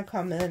Cups. They're going to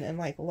come in and,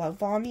 like, love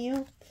bomb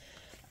you.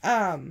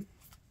 And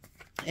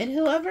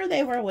whoever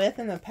they were with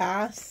in the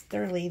past,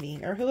 they're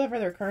leaving. Or whoever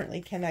they're currently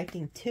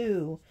connecting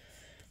to,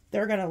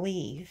 they're going to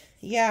leave.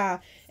 Yeah.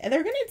 And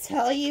they're going to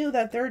tell you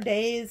that their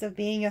days of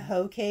being a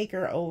hoe cake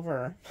are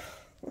over.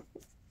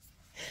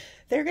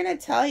 They're going to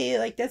tell you,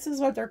 like, this is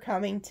what they're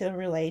coming to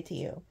relay to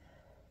you.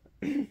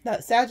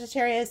 That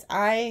Sagittarius,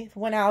 I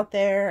went out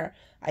there,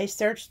 I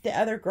searched the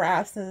other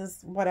grasses,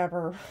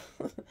 whatever.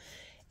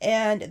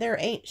 And there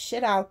ain't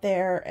shit out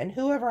there. And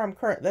whoever I'm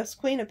current, this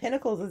Queen of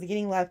Pentacles is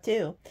getting left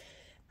too.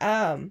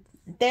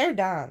 They're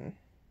done.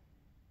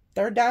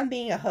 They're done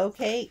being a hoe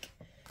cake.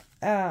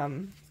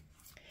 And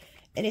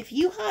if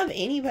you have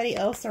anybody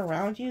else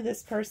around you,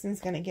 this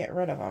person's going to get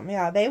rid of them.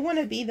 Yeah, they want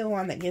to be the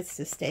one that gets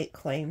to stake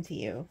claim to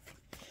you.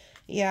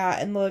 Yeah,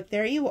 and look,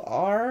 there you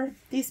are.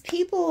 These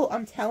people,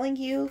 I'm telling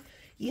you,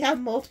 you have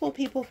multiple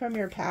people from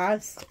your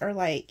past are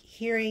like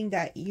hearing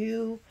that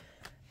you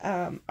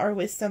are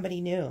with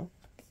somebody new.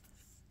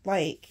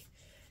 Like,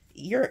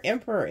 your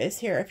Emperor is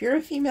here. If you're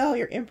a female,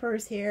 your Emperor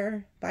is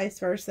here. Vice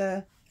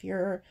versa. If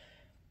you're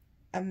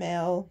a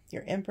male,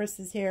 your Empress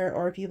is here.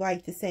 Or if you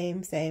like the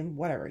same,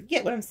 whatever.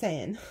 Get what I'm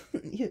saying?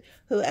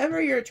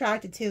 Whoever you're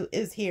attracted to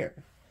is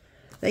here.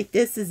 Like,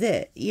 this is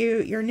it.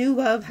 Your new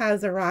love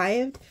has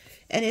arrived.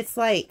 And it's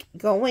like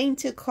going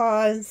to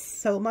cause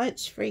so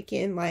much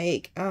freaking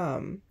like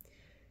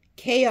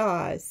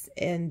chaos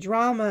and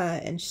drama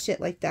and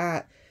shit like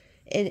that.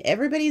 And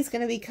everybody's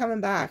going to be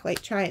coming back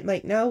like trying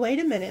like, no,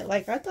 wait a minute.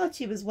 Like, I thought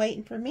she was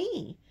waiting for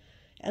me.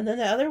 And then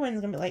the other one's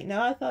going to be like,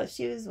 no, I thought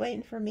she was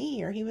waiting for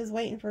me, or he was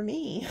waiting for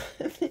me.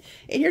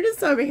 And you're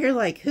just over here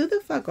like, who the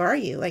fuck are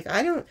you? Like,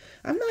 I'm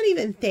not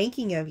even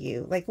thinking of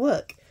you. Like,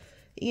 look.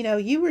 You know,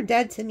 you were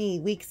dead to me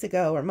weeks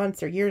ago or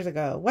months or years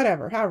ago,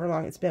 whatever, however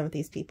long it's been with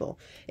these people.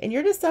 And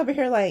you're just over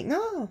here like,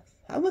 no,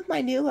 I'm with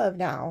my new love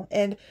now.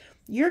 And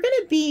you're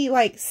going to be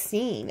like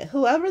seen.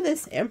 Whoever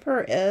this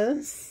Emperor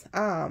is,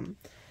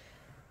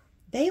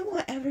 they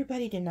want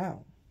everybody to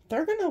know.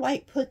 They're going to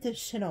like put this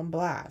shit on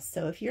blast.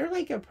 So if you're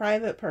like a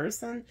private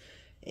person,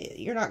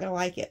 you're not going to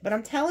like it. But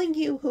I'm telling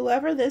you,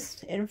 whoever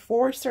this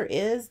enforcer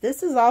is,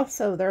 this is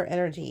also their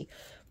energy.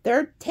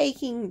 They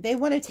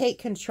want to take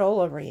control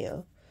over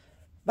you.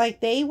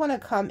 Like, they want to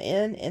come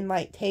in and,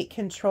 like, take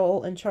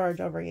control and charge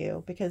over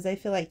you because they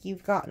feel like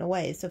you've gotten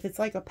away. So if it's,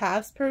 like, a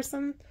past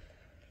person,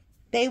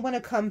 they want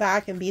to come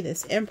back and be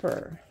this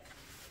Emperor.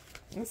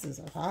 This is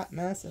a hot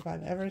mess if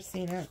I've ever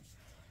seen it.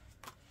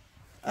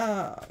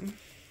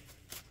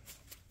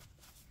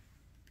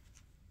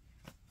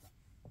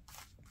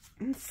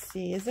 Let's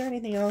see. Is there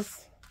anything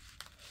else?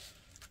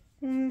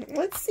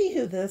 Let's see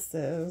who this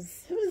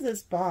is. Who is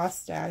this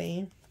boss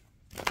daddy?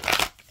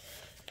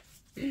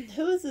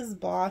 Who is this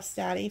boss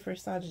daddy for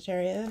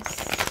Sagittarius?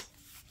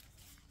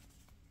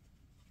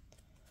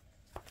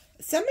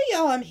 Some of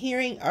y'all I'm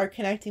hearing are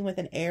connecting with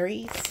an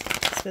Aries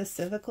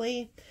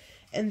specifically.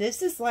 And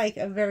this is like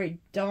a very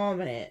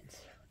dominant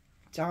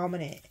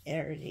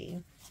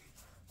energy.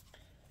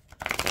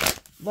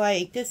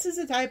 Like, this is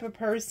the type of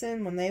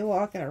person, when they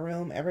walk in a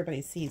room,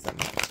 everybody sees them.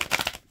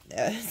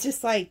 It's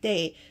just like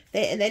and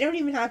they don't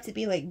even have to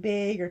be like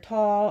big or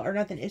tall or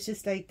nothing. It's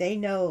just like they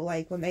know,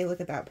 like, when they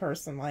look at that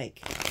person,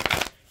 like,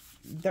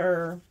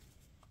 they're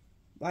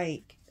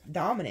like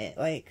dominant.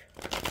 Like,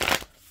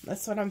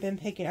 that's what I've been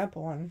picking up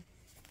on.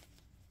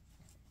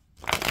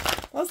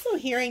 Also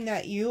hearing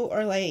that you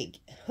are like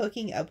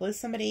hooking up with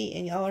somebody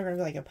and y'all are gonna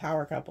be like a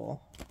power couple.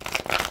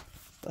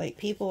 Like,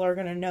 people are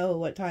gonna know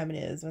what time it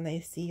is when they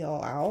see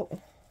y'all out.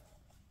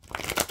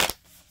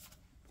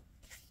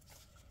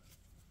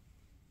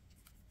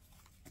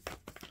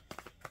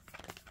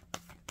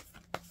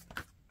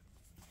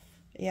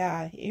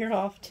 Yeah, you're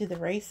off to the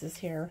races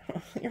here.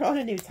 You're on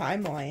a new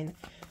timeline.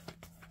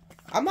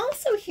 I'm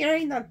also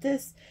hearing that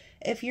this,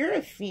 if you're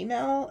a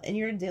female and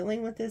you're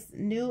dealing with this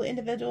new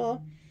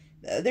individual,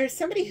 there's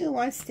somebody who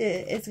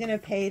is going to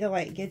pay to,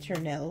 like, get your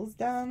nails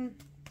done.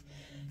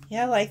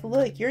 Yeah, like,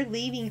 look, you're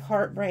leaving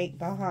heartbreak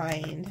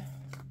behind.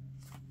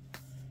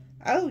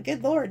 Oh,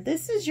 good Lord.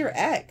 This is your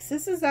ex.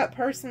 This is that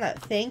person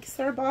that thinks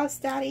they're boss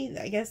daddy.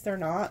 I guess they're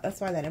not. That's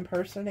why that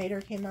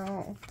impersonator came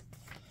out.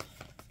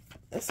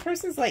 This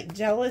person's, like,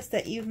 jealous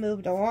that you've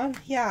moved on.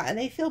 Yeah, and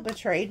they feel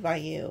betrayed by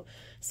you.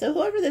 So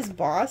whoever this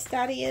boss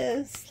daddy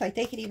is, like,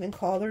 they could even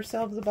call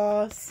themselves a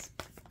boss.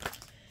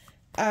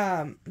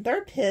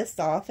 They're pissed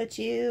off at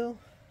you.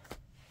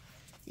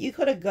 You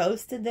could have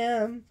ghosted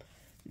them.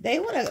 They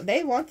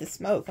want the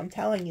smoke. I'm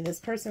telling you,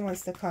 this person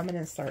wants to come in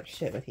and start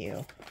shit with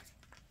you.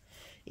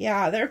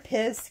 Yeah, they're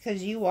pissed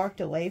because you walked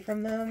away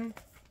from them.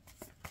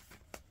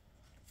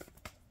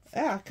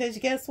 Yeah, because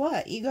guess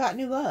what? You got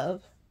new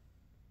love.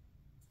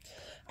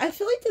 I feel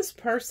feel like this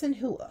person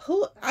who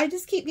I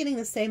just keep getting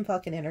the same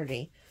fucking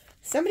energy.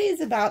 Somebody is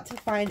about to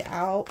find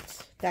out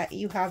that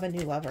you have a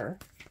new lover.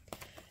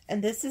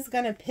 And this is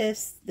going to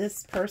piss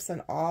this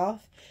person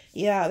off.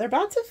 Yeah, they're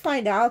about to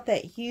find out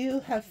that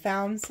you have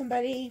found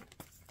somebody.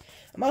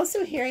 I'm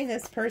also hearing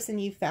this person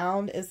you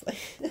found is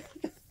like,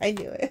 I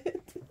knew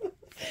it.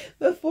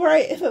 Before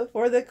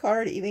the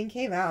card even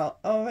came out.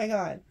 Oh my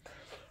God.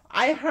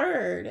 I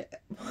heard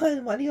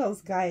one of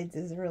y'all's guides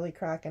is really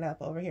cracking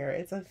up over here.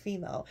 It's a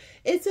female.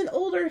 It's an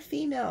older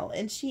female.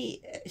 And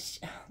she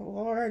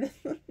Lord.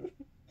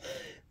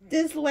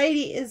 This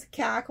lady is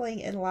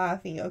cackling and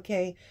laughing,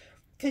 okay?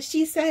 Because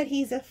she said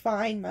he's a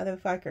fine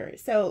motherfucker.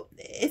 So,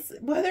 it's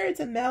whether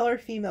it's a male or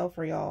female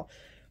for y'all,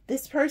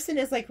 this person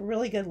is like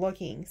really good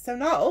looking. So,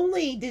 not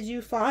only did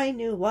you find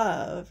new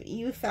love,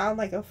 you found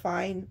like a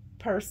fine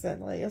person.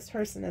 Like, this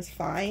person is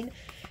fine.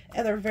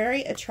 And they're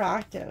very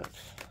attractive.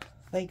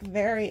 Like,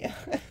 very...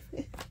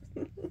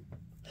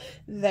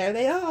 There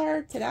they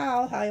are.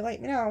 Ta-da. How you like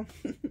me now?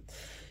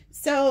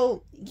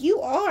 So,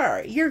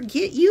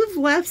 you've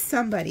left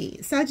somebody.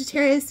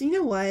 Sagittarius, you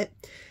know what?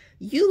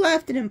 You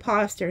left an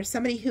imposter.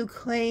 Somebody who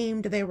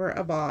claimed they were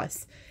a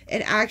boss.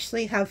 And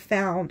actually have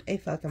found a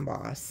fucking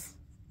boss.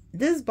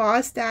 This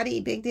boss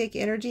daddy, big dick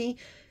energy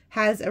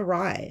has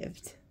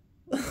arrived.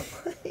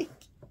 Like,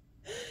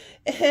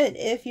 and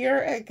if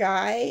you're a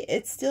guy,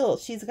 it's still,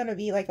 she's going to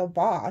be like a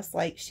boss.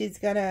 Like, she's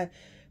going to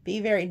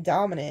be very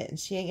dominant and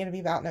she ain't going to be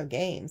about no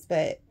games.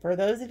 But for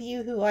those of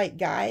you who like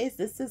guys,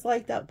 this is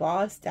like that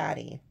boss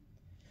daddy.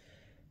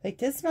 Like,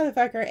 this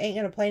motherfucker ain't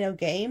going to play no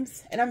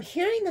games. And I'm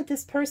hearing that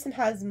this person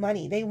has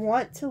money. They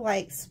want to,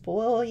 like,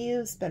 spoil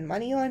you, spend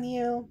money on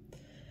you.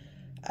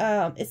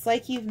 It's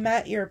like you've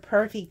met your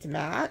perfect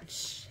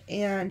match.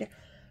 And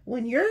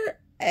when your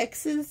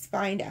exes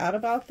find out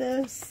about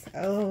this,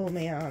 oh,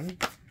 man.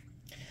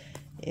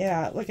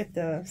 Yeah, look at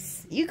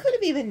this. You could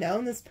have even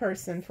known this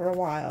person for a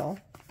while.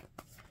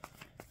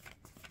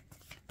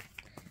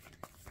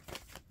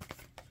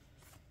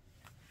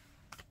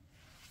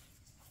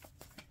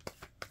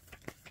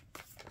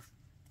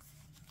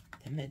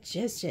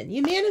 Magician.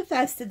 You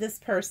manifested this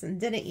person,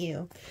 didn't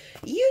you?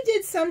 You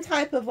did some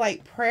type of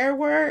like prayer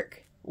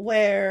work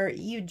where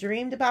you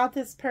dreamed about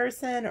this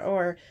person,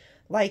 or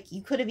like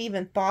you could have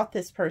even thought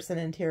this person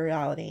into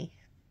reality.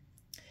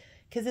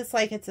 Because it's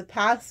like it's a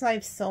past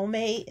life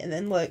soulmate. And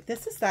then look,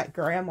 this is that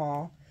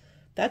grandma.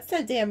 That's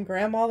that damn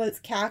grandma that's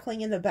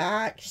cackling in the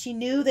back. She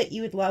knew that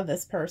you would love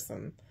this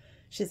person.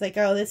 She's like,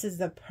 oh, this is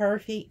the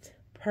perfect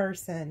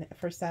person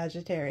for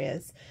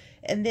Sagittarius.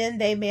 And then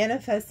they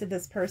manifested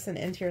this person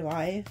into your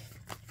life.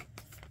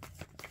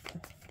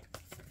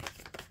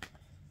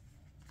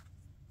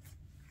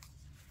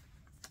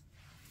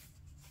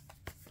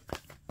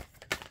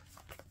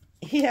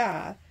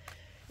 Yeah.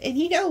 And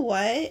you know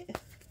what?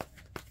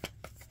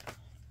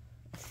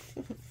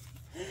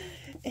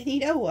 And you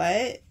know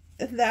what?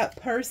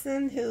 That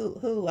person who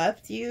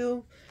left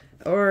you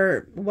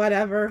or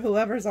whatever,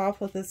 whoever's off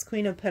with this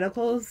Queen of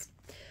Pentacles,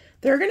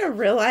 they're going to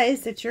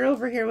realize that you're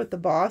over here with the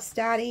boss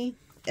daddy.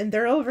 And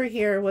they're over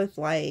here with,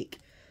 like,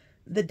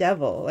 the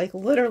devil. Like,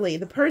 literally,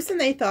 the person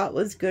they thought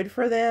was good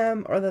for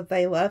them, or that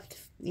they left,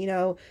 you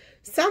know,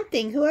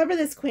 something, whoever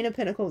this Queen of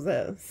Pentacles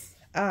is.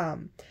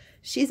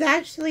 She's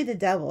actually the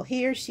devil.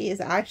 He or she is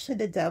actually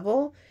the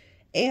devil.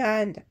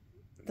 And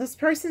this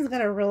person's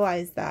going to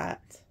realize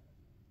that.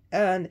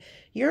 And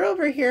you're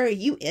over here,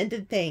 you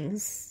ended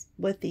things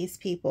with these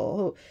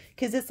people.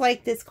 Because it's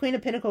like this Queen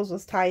of Pentacles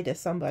was tied to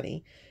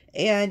somebody.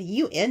 And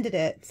you ended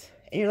it.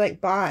 And you're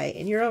like, bye.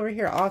 And you're over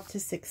here off to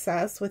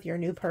success with your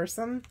new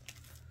person.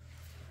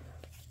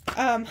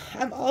 I'm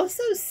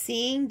also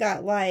seeing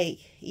that, like,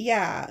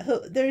 yeah,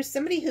 there's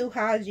somebody who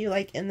has you,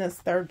 like, in this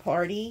third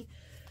party.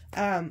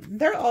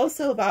 They're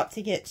also about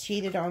to get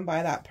cheated on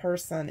by that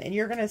person. And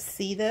you're going to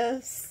see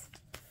this.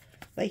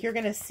 Like, you're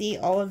going to see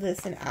all of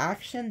this in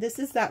action. This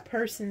is that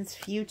person's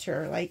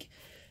future. Like,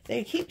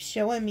 they keep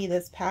showing me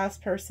this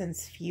past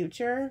person's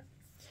future.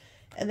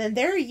 And then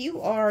there you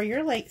are.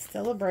 You're, like,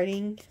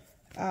 celebrating.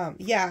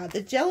 Yeah,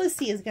 the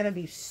jealousy is going to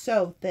be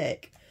so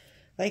thick.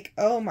 Like,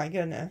 oh my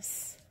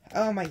goodness.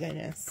 Oh my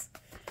goodness.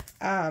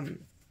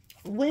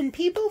 When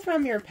people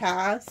from your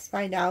past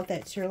find out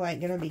that you're like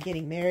going to be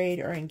getting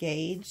married or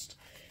engaged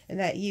and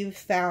that you've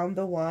found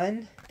the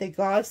one, the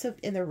gossip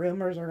and the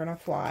rumors are going to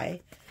fly.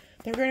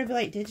 They're going to be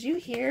like, did you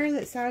hear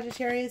that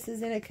Sagittarius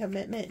is in a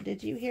commitment?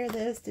 Did you hear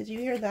this? Did you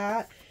hear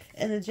that?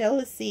 And the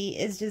jealousy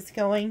is just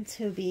going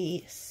to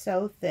be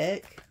so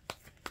thick.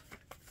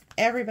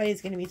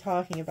 Everybody's going to be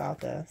talking about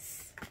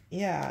this.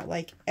 Yeah,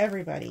 like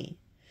everybody.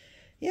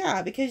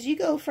 Yeah, because you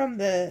go from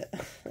the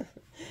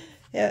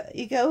yeah,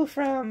 you go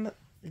from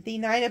the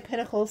Nine of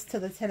Pentacles to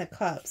the Ten of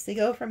Cups. You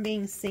go from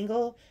being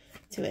single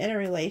to in a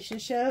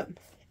relationship,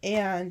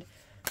 and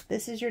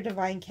this is your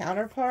divine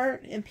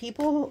counterpart. And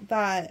people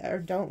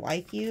that don't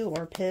like you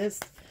or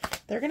pissed,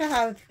 they're going to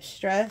have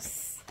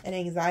stress and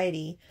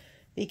anxiety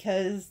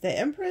because the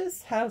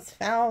Empress has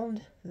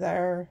found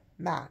their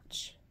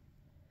match.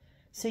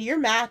 So your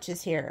match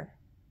is here.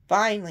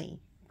 Finally.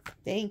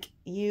 Thank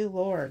you,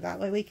 Lord. That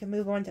way we can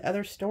move on to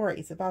other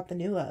stories about the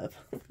new love.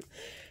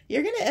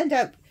 You're going to end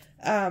up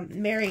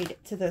married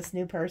to this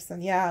new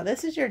person. Yeah,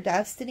 this is your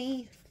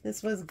destiny.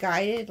 This was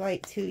guided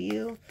like to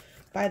you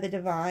by the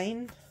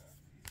divine.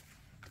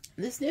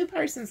 This new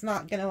person's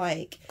not going to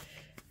like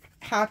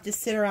have to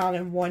sit around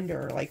and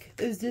wonder like,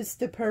 is this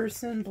the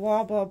person?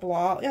 Blah, blah,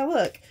 blah. Yeah,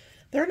 look,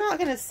 they're not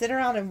going to sit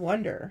around and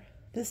wonder.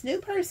 This new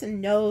person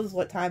knows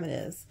what time it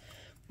is.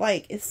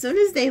 Like, as soon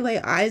as they lay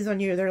eyes on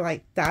you, they're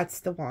like,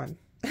 that's the one.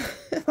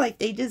 Like,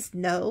 they just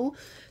know.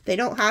 They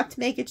don't have to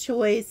make a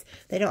choice.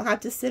 They don't have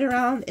to sit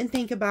around and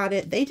think about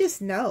it. They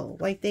just know.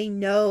 Like, they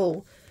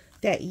know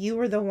that you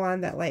were the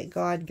one that, like,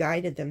 God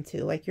guided them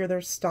to. Like, you're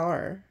their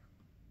star.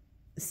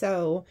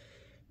 So,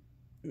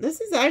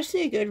 this is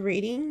actually a good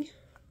reading.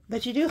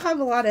 But you do have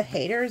a lot of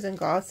haters and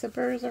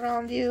gossipers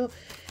around you.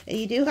 And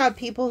you do have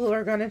people who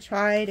are going to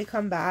try to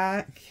come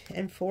back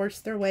and force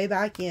their way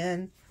back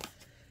in.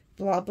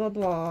 Blah, blah,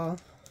 blah.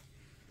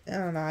 I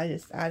don't know.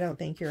 I don't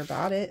think you're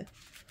about it.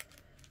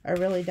 I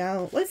really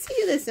don't. Let's see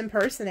who this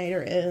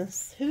impersonator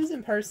is. Who's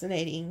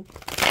impersonating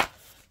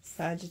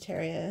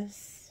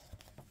Sagittarius?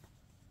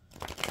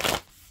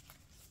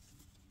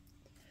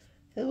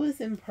 Who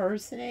is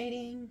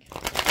impersonating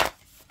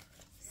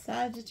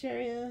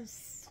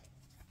Sagittarius?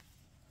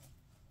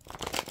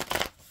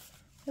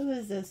 Who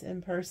is this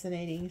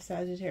impersonating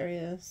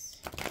Sagittarius?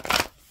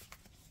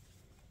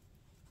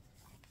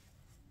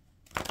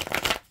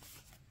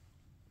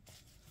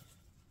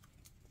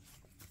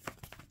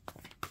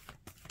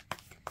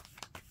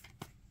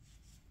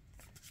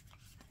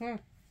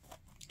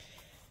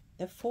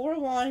 The Four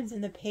of Wands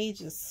and the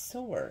Page of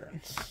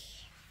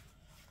Swords.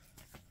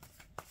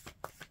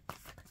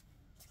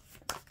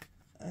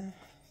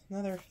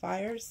 Another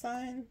fire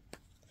sign.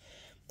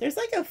 There's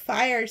like a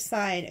fire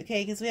sign,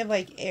 okay, because we have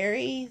like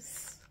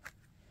Aries.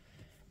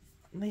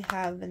 We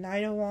have the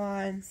Knight of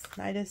Wands,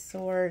 Knight of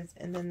Swords,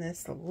 and then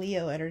this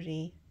Leo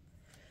energy.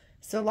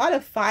 So a lot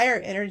of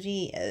fire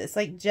energy. It's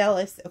like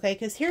jealous, okay,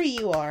 because here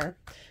you are.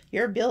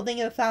 You're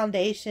building a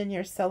foundation,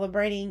 you're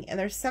celebrating, and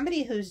there's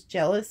somebody who's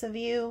jealous of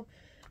you,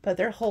 but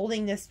they're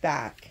holding this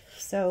back.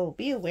 So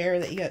be aware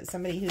that you got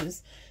somebody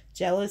who's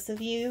jealous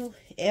of you.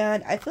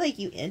 And I feel like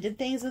you ended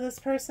things with this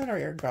person, or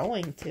you're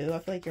going to. I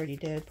feel like you already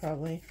did,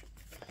 probably.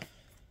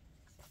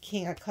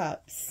 King of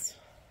Cups.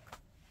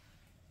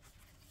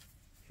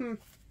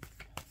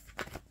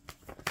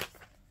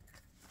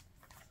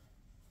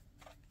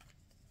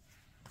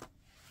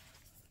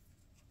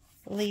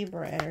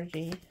 Libra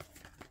energy.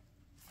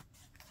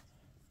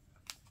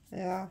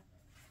 Yeah.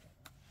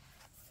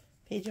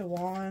 Page of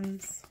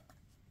Wands.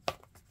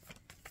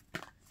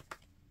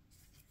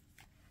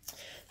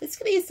 This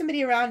could be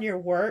somebody around your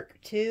work,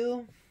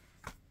 too.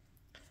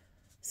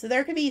 So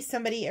there could be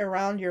somebody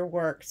around your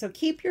work. So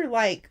keep your,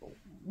 like,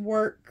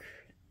 work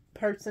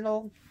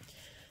personal.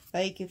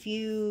 Like, if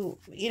you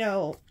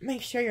know,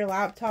 make sure your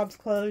laptop's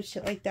closed,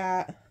 shit like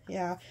that.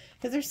 Yeah.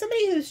 Because there's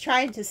somebody who's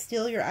trying to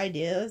steal your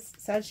ideas,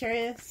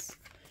 Sagittarius.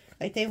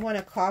 Like, they want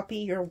to copy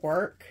your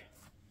work.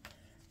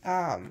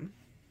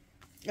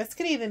 This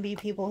could even be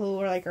people who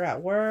are, like, are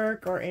at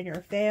work or in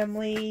your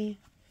family.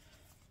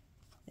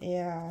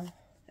 Yeah.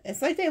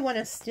 It's like they want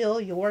to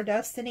steal your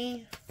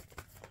destiny.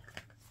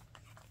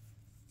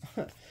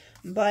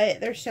 But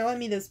they're showing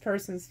me this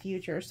person's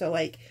future. So,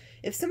 like,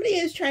 if somebody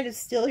is trying to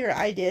steal your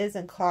ideas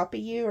and copy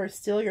you or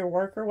steal your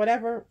work or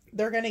whatever,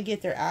 they're going to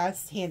get their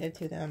ass handed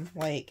to them.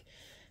 Like,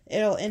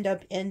 it'll end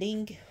up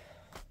ending.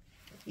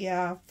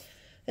 Yeah.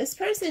 This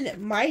person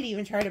might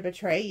even try to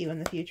betray you in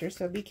the future,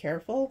 so be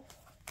careful.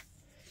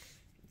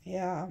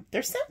 Yeah.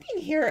 There's something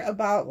here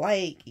about,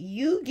 like,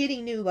 you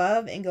getting new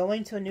love and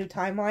going to a new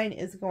timeline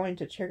is going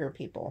to trigger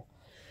people.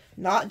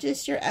 Not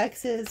just your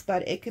exes,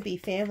 but it could be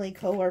family,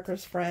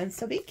 coworkers, friends.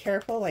 So be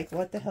careful, like,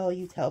 what the hell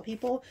you tell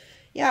people.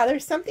 Yeah,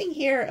 there's something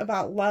here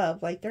about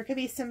love. Like, there could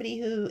be somebody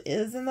who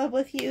is in love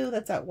with you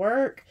that's at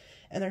work,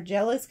 and they're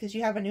jealous because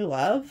you have a new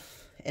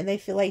love, and they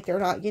feel like they're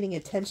not getting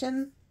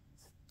attention.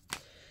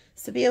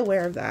 So be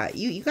aware of that.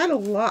 You got a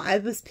lot. I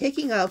was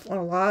picking up on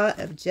a lot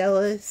of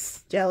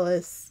jealous,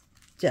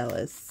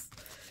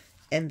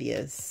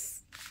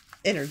 envious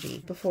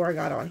energy before I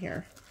got on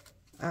here.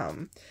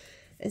 And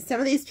some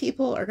of these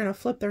people are going to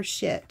flip their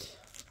shit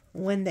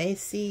when they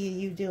see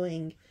you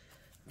doing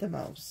the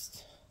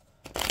most.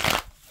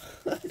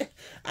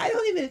 I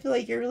don't even feel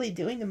like you're really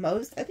doing the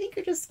most. I think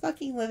you're just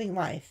fucking living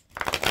life.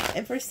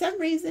 And for some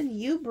reason,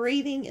 you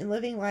breathing and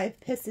living life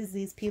pisses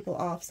these people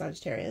off,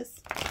 Sagittarius.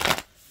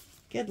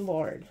 Good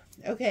Lord.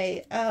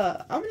 Okay,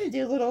 I'm going to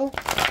do a little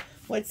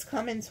what's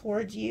coming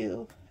towards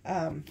you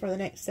for the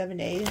next 7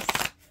 days.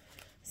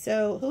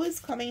 So, who is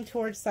coming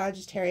towards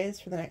Sagittarius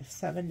for the next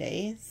 7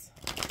 days?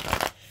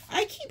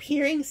 I keep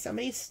hearing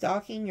somebody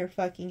stalking your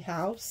fucking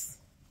house.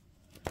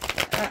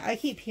 I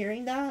keep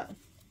hearing that.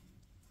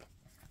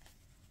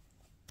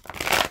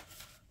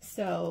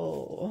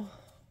 So,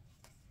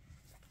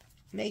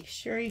 make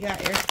sure you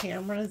got your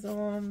cameras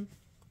on.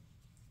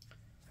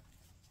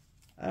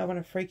 I don't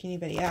want to freak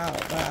anybody out,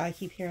 but I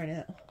keep hearing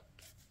it.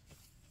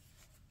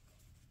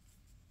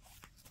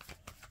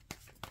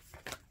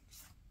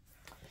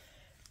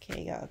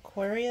 Yeah,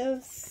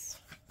 Aquarius.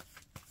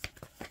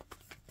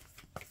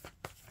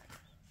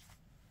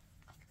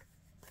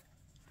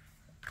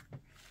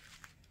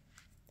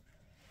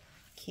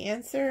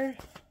 Cancer.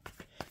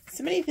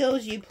 Somebody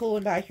feels you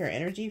pulling back your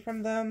energy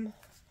from them.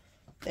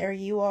 There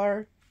you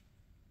are.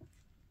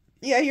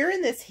 Yeah, you're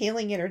in this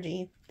healing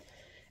energy.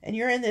 And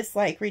you're in this,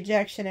 like,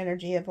 rejection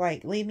energy of,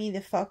 like, leave me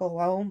the fuck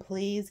alone,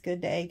 please. Good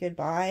day,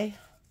 goodbye.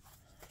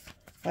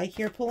 Like,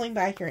 you're pulling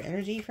back your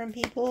energy from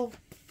people.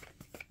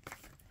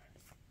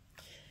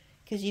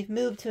 Because you've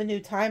moved to a new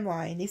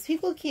timeline. These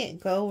people can't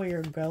go where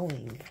you're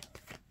going.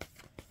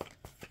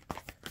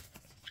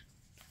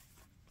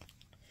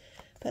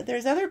 But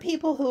there's other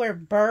people who are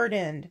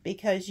burdened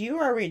because you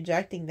are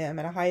rejecting them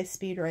at a high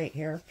speed rate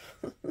here.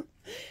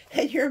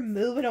 And you're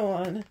moving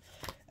on.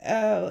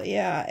 Oh,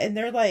 yeah. And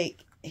they're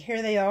like,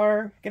 here they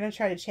are, going to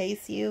try to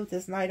chase you with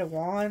this Knight of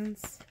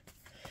Wands.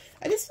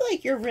 I just feel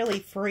like you're really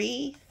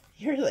free.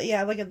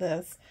 Yeah, look at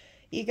this.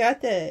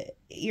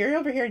 You're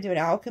over here doing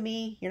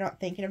alchemy. You're not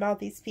thinking about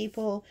these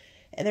people.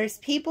 And there's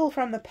people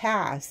from the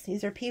past.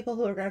 These are people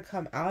who are going to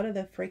come out of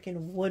the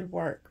freaking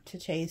woodwork to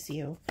chase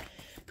you.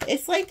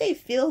 It's like they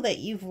feel that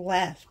you've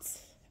left,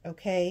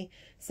 okay?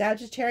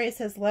 Sagittarius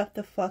has left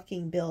the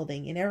fucking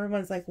building. And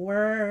everyone's like,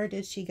 where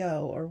did she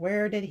go? Or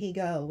where did he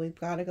go? We've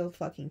got to go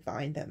fucking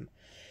find them.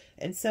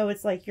 And so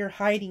it's like you're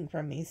hiding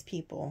from these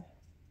people.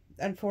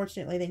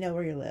 Unfortunately, they know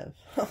where you live.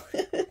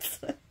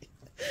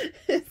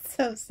 It's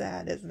so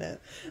sad, isn't it?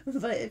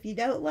 But if you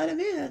don't let them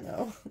in,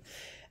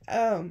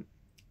 no.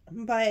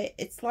 But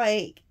it's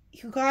like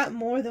you got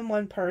more than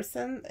one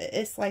person.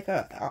 It's like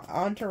a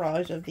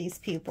entourage of these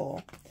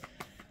people.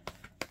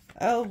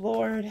 Oh,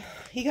 Lord.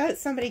 You got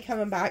somebody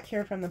coming back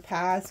here from the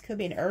past. Could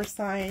be an earth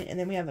sign. And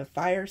then we have a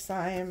fire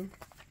sign.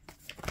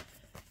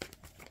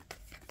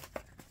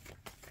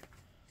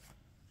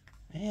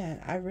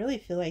 Man, I really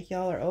feel like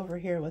y'all are over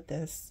here with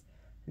this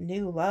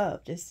new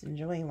love. Just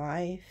enjoying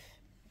life.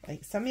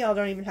 Like, some of y'all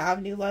don't even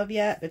have new love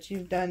yet. But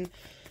you've done,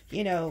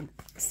 you know,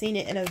 seen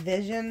it in a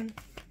vision.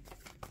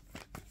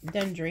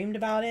 Done dreamed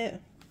about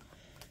it.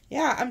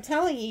 Yeah, I'm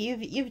telling you,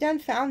 you've done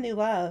found new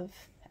love.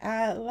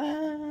 At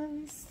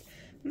last.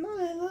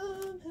 My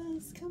love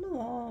has come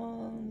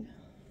along.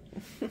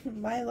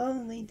 My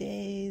lonely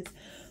days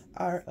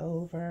are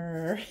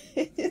over.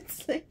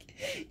 It's like,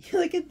 you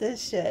look at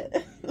this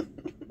shit.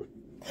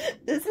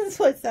 This is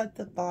what's at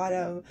the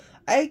bottom.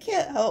 I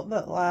can't help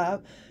but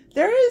laugh.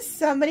 There is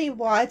somebody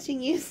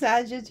watching you,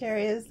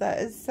 Sagittarius, that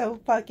is so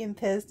fucking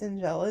pissed and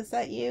jealous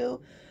at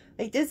you.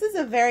 Like, this is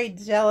a very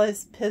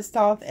jealous, pissed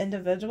off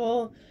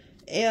individual.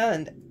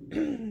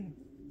 And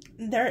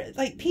they're,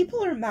 like,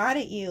 people are mad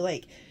at you.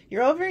 Like,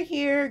 you're over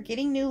here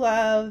getting new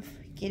love,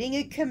 getting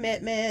a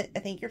commitment. I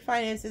think your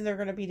finances are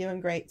going to be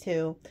doing great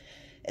too.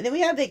 And then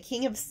we have the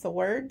King of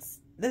Swords.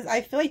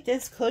 I feel like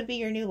this could be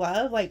your new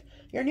love. Like,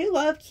 your new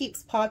love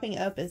keeps popping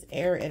up as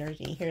air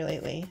energy here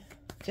lately.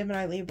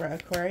 Gemini, Libra,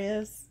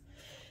 Aquarius.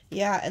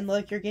 Yeah, and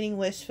look, you're getting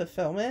wish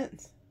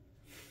fulfillment.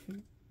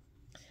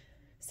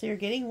 So you're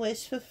getting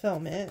wish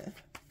fulfillment.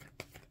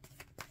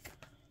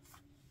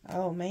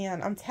 Oh,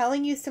 man. I'm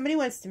telling you, somebody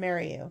wants to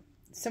marry you.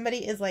 Somebody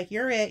is like,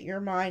 you're it, you're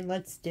mine,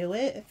 let's do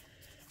it.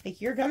 Like,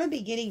 you're going to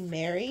be getting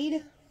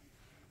married.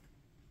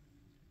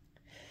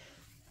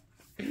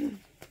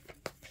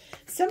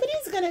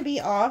 Somebody's going to be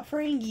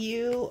offering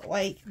you,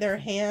 like, their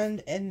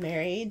hand in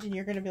marriage. And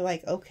you're going to be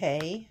like,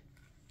 okay.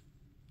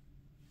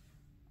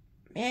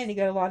 Man, you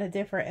got a lot of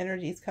different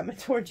energies coming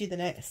towards you the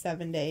next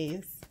 7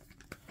 days.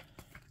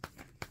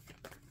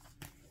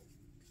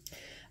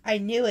 I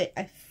knew it.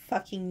 I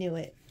fucking knew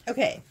it.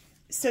 Okay,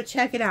 so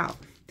check it out.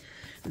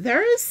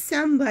 There is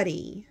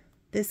somebody,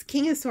 this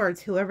King of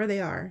Swords, whoever they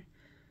are,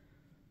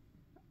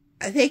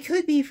 they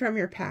could be from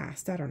your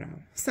past. I don't know.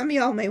 Some of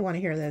y'all may want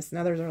to hear this, and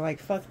others are like,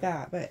 fuck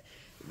that. But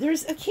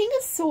there's a King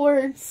of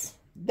Swords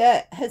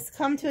that has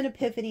come to an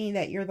epiphany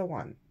that you're the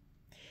one.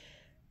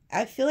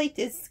 I feel like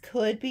this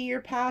could be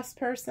your past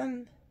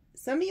person.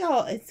 Some of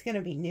y'all, it's going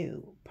to be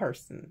new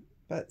person.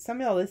 But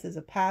some of y'all, this is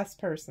a past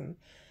person.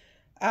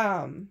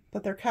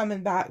 But they're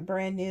coming back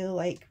brand new,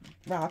 like,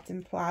 wrapped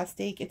in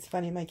plastic. It's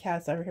funny, my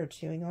cat's over here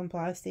chewing on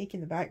plastic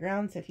in the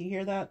background. So if you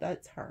hear that,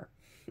 that's her.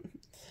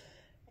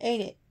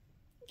 Ain't it?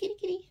 Kitty,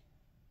 kitty.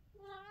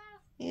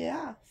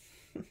 Yeah.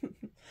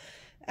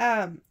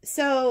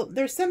 So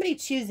there's somebody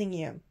choosing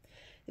you.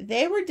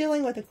 They were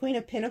dealing with the Queen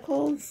of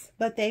Pentacles,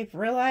 but they've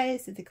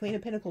realized that the Queen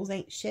of Pentacles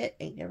ain't shit,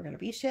 ain't never gonna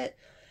be shit,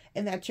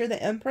 and that you're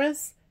the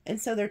Empress, and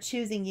so they're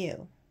choosing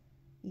you.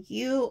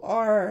 You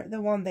are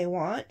the one they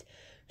want.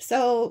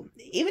 So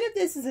even if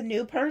this is a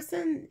new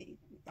person,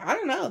 I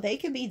don't know, they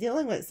could be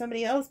dealing with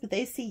somebody else, but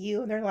they see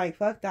you and they're like,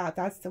 fuck that,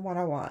 that's the one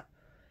I want.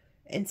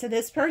 And so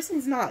this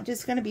person's not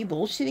just going to be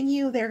bullshitting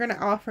you, they're going to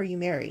offer you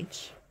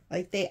marriage.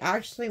 Like, they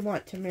actually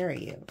want to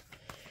marry you.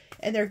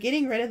 And they're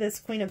getting rid of this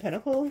Queen of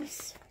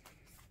Pentacles.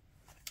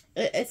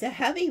 It's a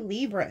heavy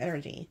Libra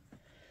energy.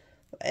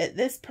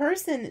 This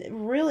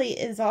person really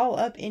is all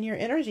up in your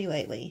energy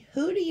lately.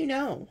 Who do you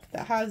know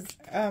that has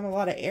a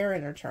lot of air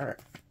in their chart?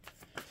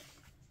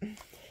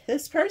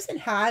 This person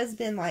has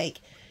been,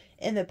 like,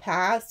 in the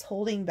past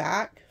holding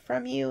back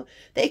from you.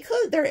 They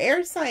could, their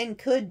air sign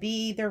could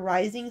be their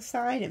rising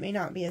sign. It may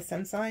not be a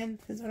sun sign,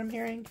 is what I'm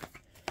hearing.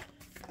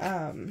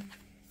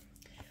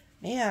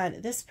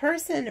 Man, this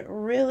person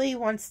really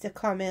wants to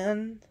come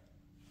in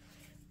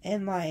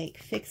and like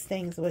fix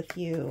things with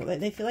you. Like,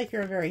 they feel like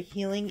you're a very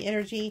healing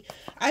energy.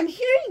 I'm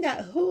hearing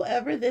that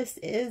whoever this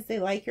is, they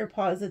like your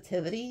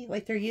positivity.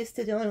 Like, they're used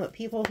to dealing with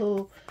people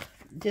who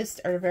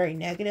just are very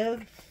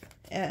negative,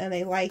 and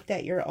they like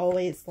that you're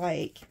always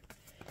like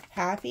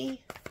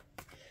happy.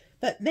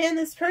 But man,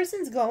 this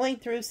person's going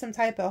through some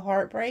type of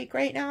heartbreak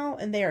right now,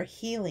 and they are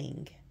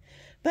healing.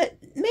 But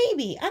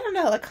maybe, I don't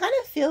know, I kind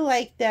of feel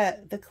like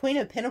that the Queen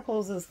of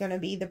Pentacles is going to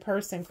be the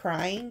person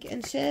crying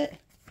and shit.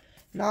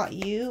 Not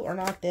you or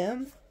not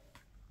them.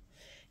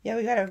 Yeah,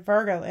 we got a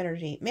Virgo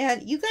energy.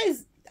 Man, you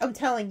guys, I'm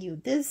telling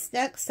you, this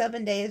next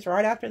 7 days,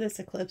 right after this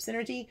eclipse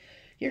energy,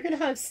 you're going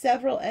to have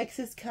several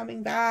exes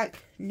coming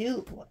back.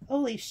 New,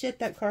 holy shit,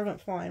 that card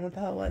went flying. What the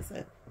hell was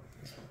it?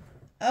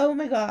 Oh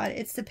my god,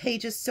 it's the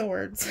Page of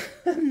Swords.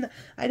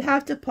 I'd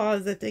have to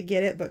pause it to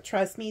get it, but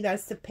trust me,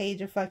 that's the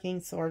Page of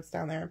fucking Swords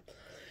down there.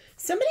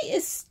 Somebody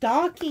is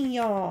stalking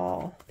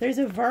y'all. There's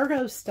a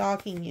Virgo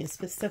stalking you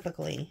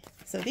specifically.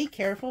 So be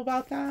careful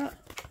about that.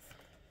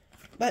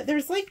 But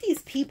there's like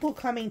these people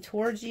coming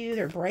towards you.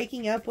 They're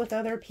breaking up with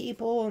other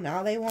people.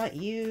 Now they want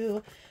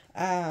you.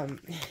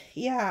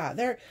 Yeah,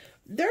 they're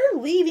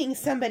leaving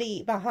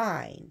somebody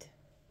behind.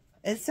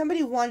 And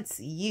somebody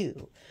wants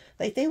you.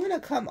 Like, they want to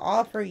come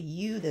offer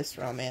you this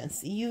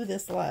romance. You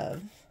this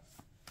love.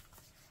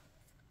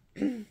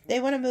 They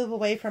want to move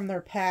away from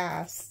their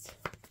past.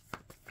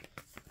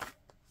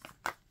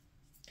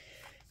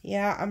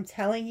 Yeah, I'm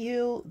telling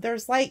you,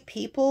 there's like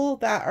people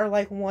that are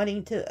like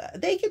wanting to,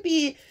 they could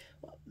be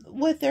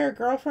with their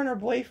girlfriend or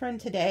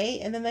boyfriend today,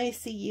 and then they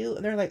see you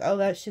and they're like, oh,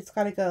 that shit's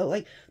gotta go.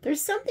 Like,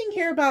 there's something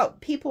here about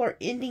people are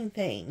ending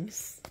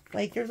things.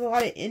 Like, there's a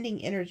lot of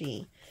ending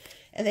energy,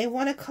 and they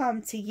want to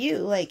come to you.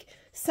 Like,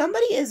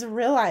 somebody is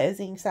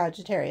realizing,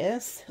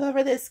 Sagittarius,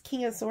 whoever this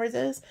King of Swords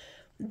is,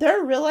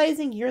 they're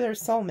realizing you're their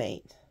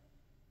soulmate.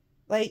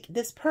 Like,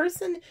 this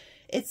person,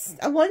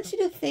 I want you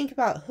to think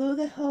about, who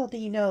the hell do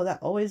you know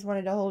that always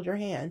wanted to hold your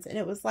hands? And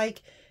it was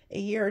like a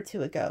year or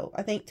two ago.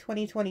 I think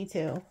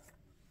 2022.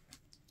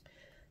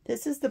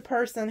 This is the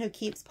person who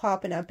keeps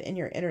popping up in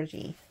your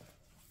energy.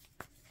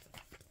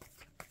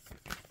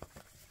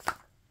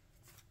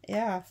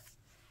 Yeah.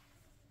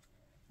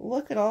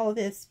 Look at all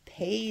this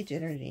Page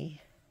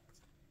energy.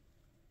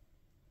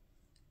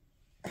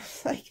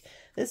 Like,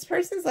 this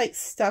person's like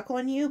stuck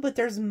on you, but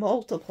there's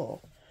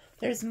multiple.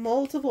 There's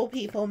multiple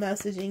people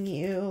messaging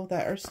you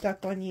that are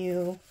stuck on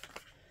you,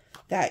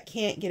 that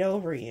can't get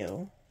over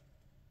you.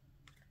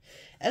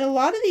 And a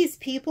lot of these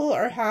people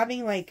are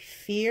having like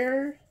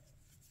fear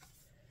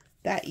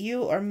that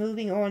you are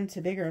moving on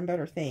to bigger and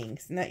better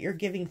things, and that you're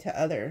giving to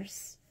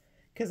others.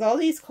 Because all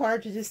these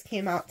cards just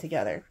came out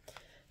together.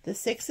 The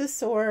Six of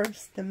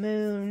Swords, the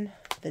Moon,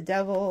 the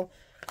Devil,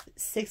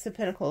 Six of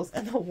Pentacles,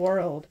 and the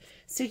World.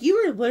 So you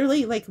are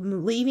literally like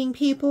leaving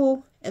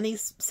people, and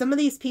some of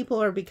these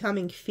people are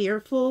becoming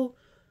fearful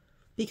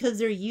because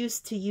they're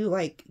used to you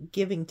like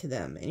giving to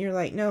them, and you're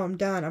like, no, I'm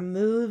done, I'm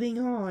moving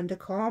on to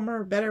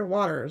calmer, better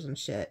waters and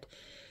shit.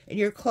 And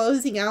you're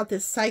closing out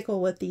this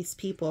cycle with these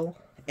people,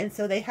 and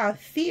so they have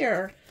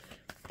fear,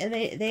 and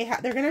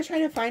they're gonna try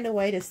to find a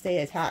way to stay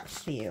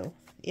attached to you.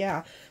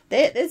 Yeah,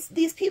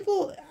 these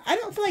people, I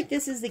don't feel like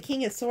this is the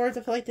King of Swords.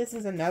 I feel like this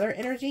is another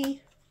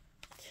energy.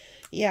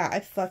 Yeah, I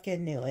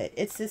fucking knew it.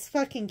 It's this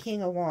fucking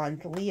King of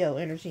Wands, Leo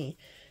energy.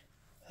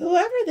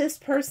 Whoever this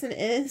person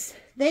is,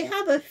 they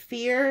have a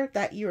fear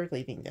that you're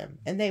leaving them,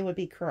 and they would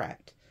be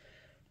correct.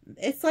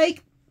 It's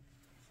like,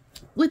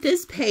 with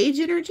this Page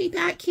energy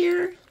back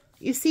here,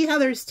 you see how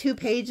there's two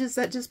pages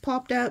that just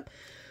popped up?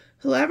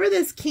 Whoever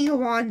this King of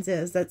Wands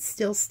is that's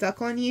still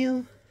stuck on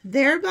you,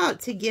 they're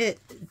about to get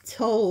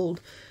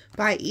told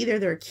by either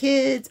their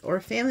kids or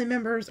family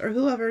members or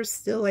whoever's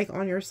still like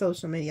on your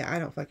social media. I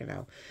don't fucking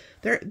know.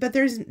 But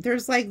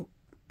there's like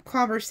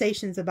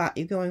conversations about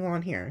you going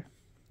on here.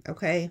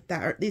 Okay?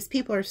 These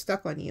people are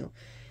stuck on you.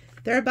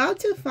 They're about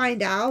to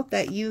find out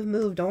that you've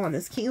moved on.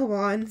 This King of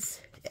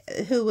Wands,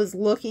 who was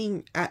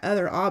looking at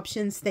other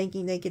options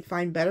thinking they could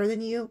find better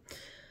than you,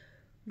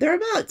 they're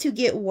about to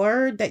get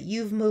word that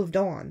you've moved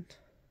on.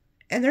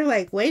 And they're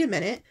like, wait a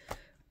minute.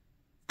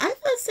 I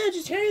thought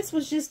Sagittarius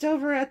was just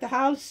over at the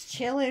house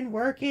chilling,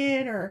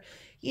 working, or,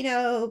 you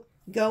know,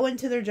 going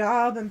to their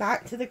job and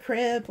back to the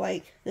crib.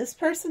 Like, this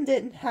person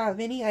didn't have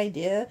any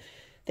idea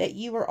that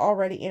you were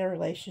already in a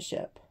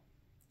relationship.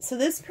 So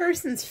this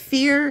person's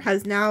fear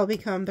has now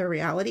become their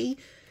reality.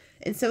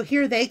 And so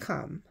here they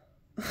come.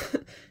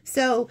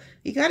 So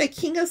you got a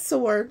King of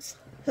Swords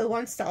who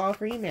wants to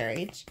offer you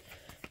marriage,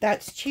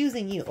 that's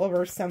choosing you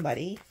over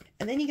somebody.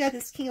 And then you got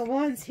this King of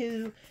Wands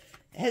who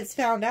has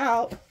found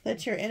out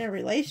that you're in a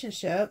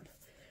relationship.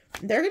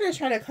 They're going to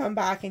try to come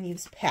back and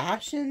use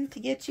passion to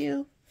get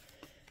you.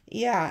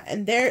 Yeah,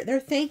 and they're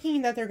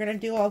thinking that they're going to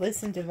do all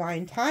this in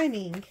divine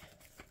timing.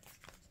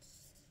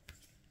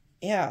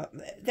 Yeah,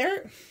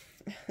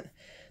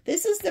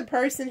 This is the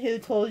person who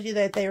told you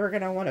that they were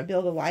going to want to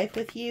build a life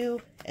with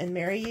you and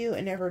marry you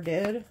and never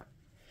did.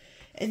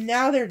 And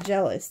now they're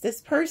jealous.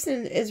 This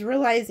person is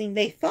realizing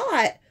they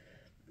thought,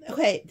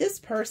 okay, this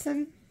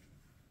person,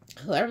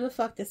 whoever the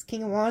fuck this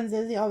King of Wands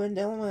is y'all been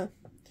dealing with,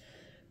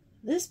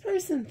 this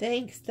person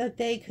thinks that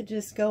they could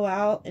just go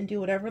out and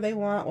do whatever they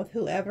want with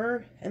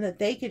whoever, and that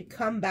they could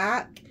come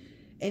back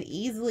and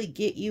easily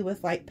get you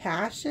with like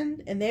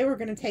passion, and they were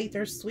going to take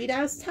their sweet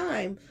ass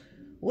time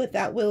with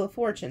that Wheel of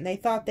Fortune. They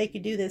thought they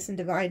could do this in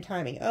divine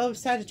timing. Oh,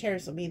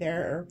 Sagittarius will be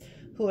there, or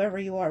whoever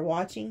you are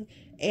watching,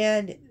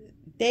 and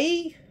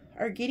they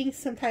are getting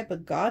some type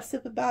of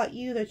gossip about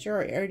you that you're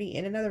already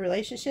in another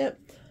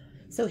relationship.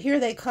 So here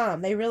they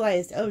come. They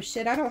realized, oh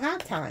shit, I don't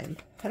have time.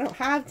 I don't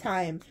have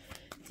time.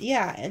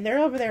 Yeah, and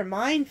they're over there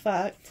mind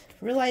fucked,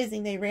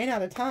 realizing they ran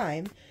out of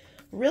time,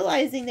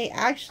 realizing they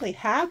actually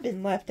have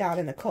been left out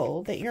in the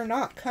cold, that you're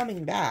not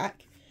coming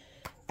back.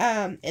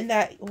 And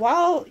that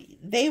while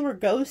they were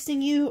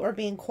ghosting you or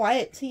being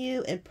quiet to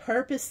you and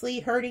purposely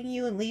hurting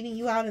you and leaving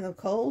you out in the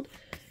cold,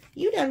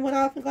 you done went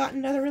off and got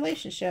another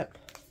relationship.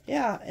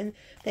 Yeah, and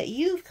that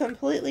you've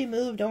completely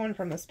moved on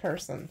from this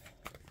person.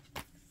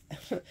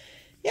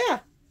 Yeah,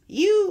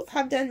 you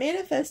have done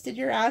manifested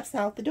your ass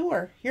out the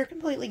door. You're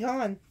completely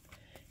gone.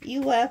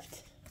 You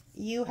left.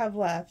 You have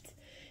left.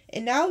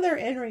 And now they're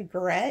in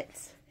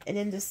regret and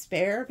in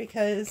despair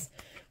because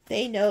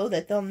they know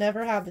that they'll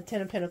never have the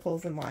Ten of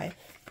Pentacles in life.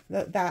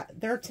 That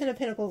their Ten of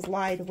Pentacles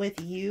lied with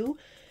you,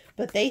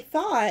 but they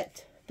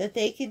thought that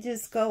they could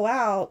just go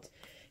out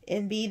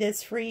and be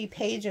this free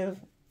Page of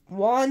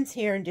Wands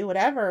here and do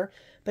whatever.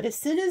 But as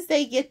soon as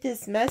they get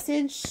this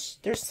message,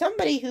 there's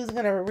somebody who's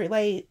going to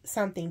relay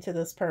something to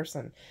this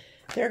person.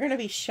 They're going to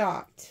be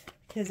shocked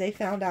because they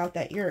found out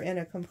that you're in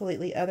a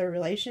completely other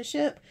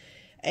relationship.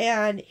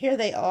 And here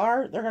they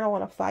are. They're going to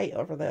want to fight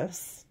over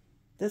this.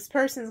 This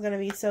person's going to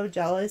be so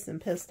jealous and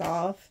pissed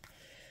off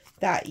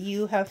that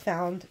you have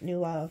found new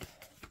love.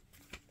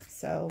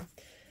 So,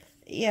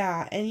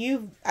 yeah.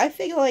 And I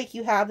feel like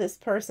you have this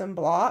person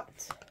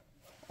blocked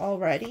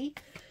already.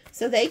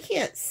 So they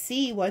can't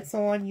see what's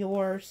on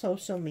your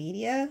social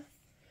media.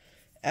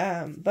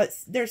 But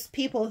there's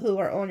people who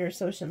are on your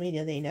social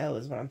media they know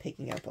is what I'm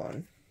picking up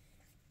on.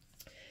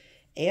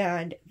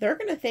 And they're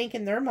going to think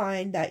in their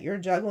mind that you're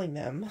juggling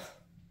them.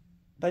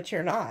 But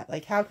you're not.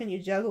 Like, how can you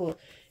juggle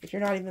if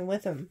you're not even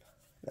with them?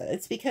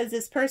 It's because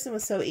this person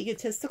was so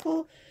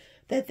egotistical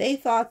that they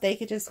thought they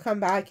could just come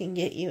back and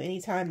get you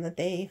anytime that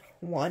they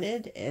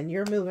wanted. And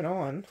you're moving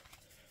on.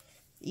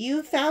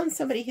 You found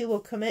somebody who will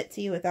commit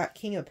to you with that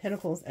King of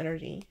Pentacles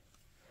energy.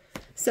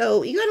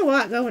 So, you got a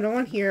lot going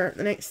on here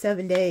the next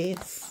 7 days.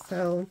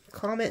 So,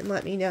 comment and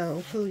let me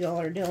know who y'all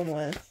are dealing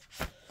with.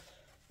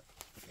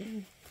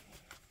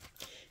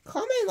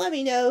 Comment and let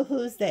me know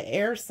who's the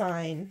air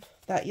sign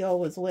that y'all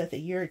was with a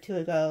year or two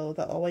ago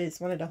that always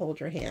wanted to hold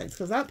your hands.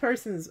 Because that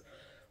person's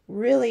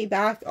really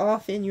backed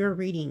off in your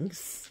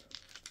readings.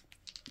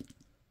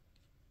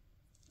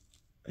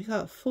 We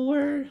got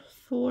 4,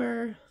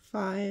 4,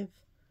 5...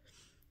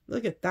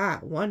 Look at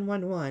that.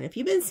 111. If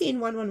you've been seeing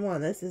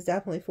 111, this is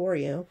definitely for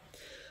you.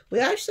 We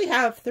actually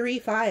have 3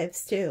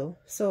 5s too.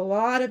 So a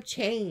lot of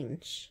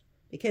change.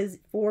 Because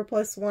 4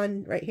 plus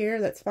 1 right here,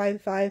 that's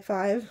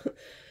 555.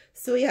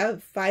 So we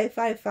have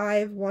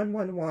 555,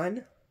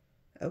 111.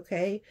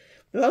 Okay.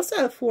 We also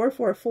have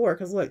 444.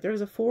 Because look,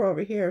 there's a 4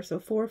 over here. So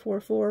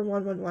 444,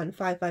 111,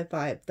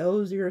 555.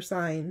 Those are your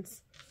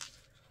signs.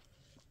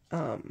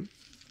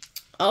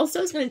 Also,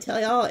 I was going to tell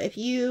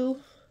y'all,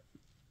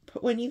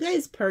 when you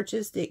guys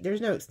purchase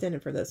there's no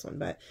extended for this one,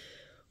 but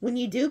when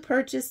you do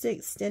purchase the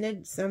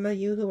extended, some of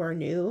you who are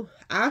new,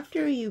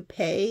 after you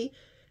pay,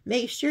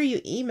 make sure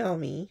you email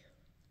me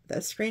the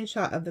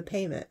screenshot of the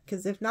payment.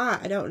 Because if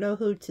not, I don't know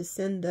who to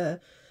send the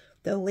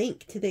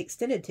link to the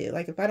extended to.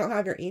 Like, if I don't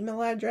have your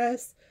email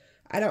address,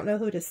 I don't know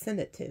who to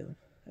send it to.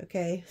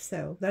 Okay,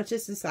 so that's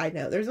just a side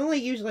note. There's only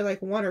usually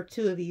like 1 or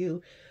 2 of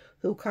you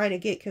who kind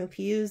of get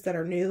confused that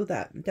are new,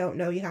 that don't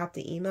know you have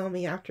to email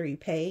me after you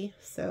pay.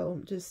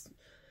 So just...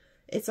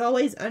 It's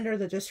always under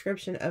the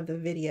description of the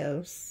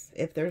videos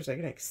if there's like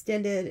an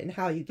extended and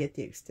how you get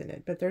the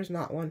extended. But there's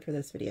not one for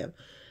this video.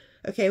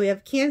 Okay, we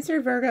have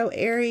Cancer, Virgo,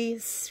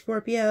 Aries,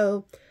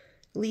 Scorpio,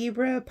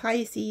 Libra,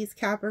 Pisces,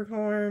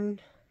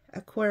 Capricorn,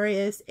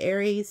 Aquarius,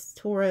 Aries,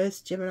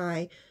 Taurus,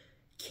 Gemini,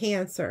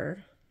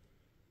 Cancer,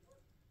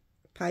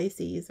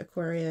 Pisces,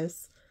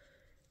 Aquarius,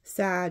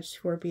 Sag,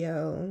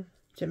 Scorpio,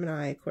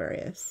 Gemini,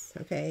 Aquarius.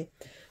 Okay,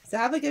 so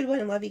have a good one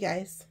and love you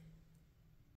guys.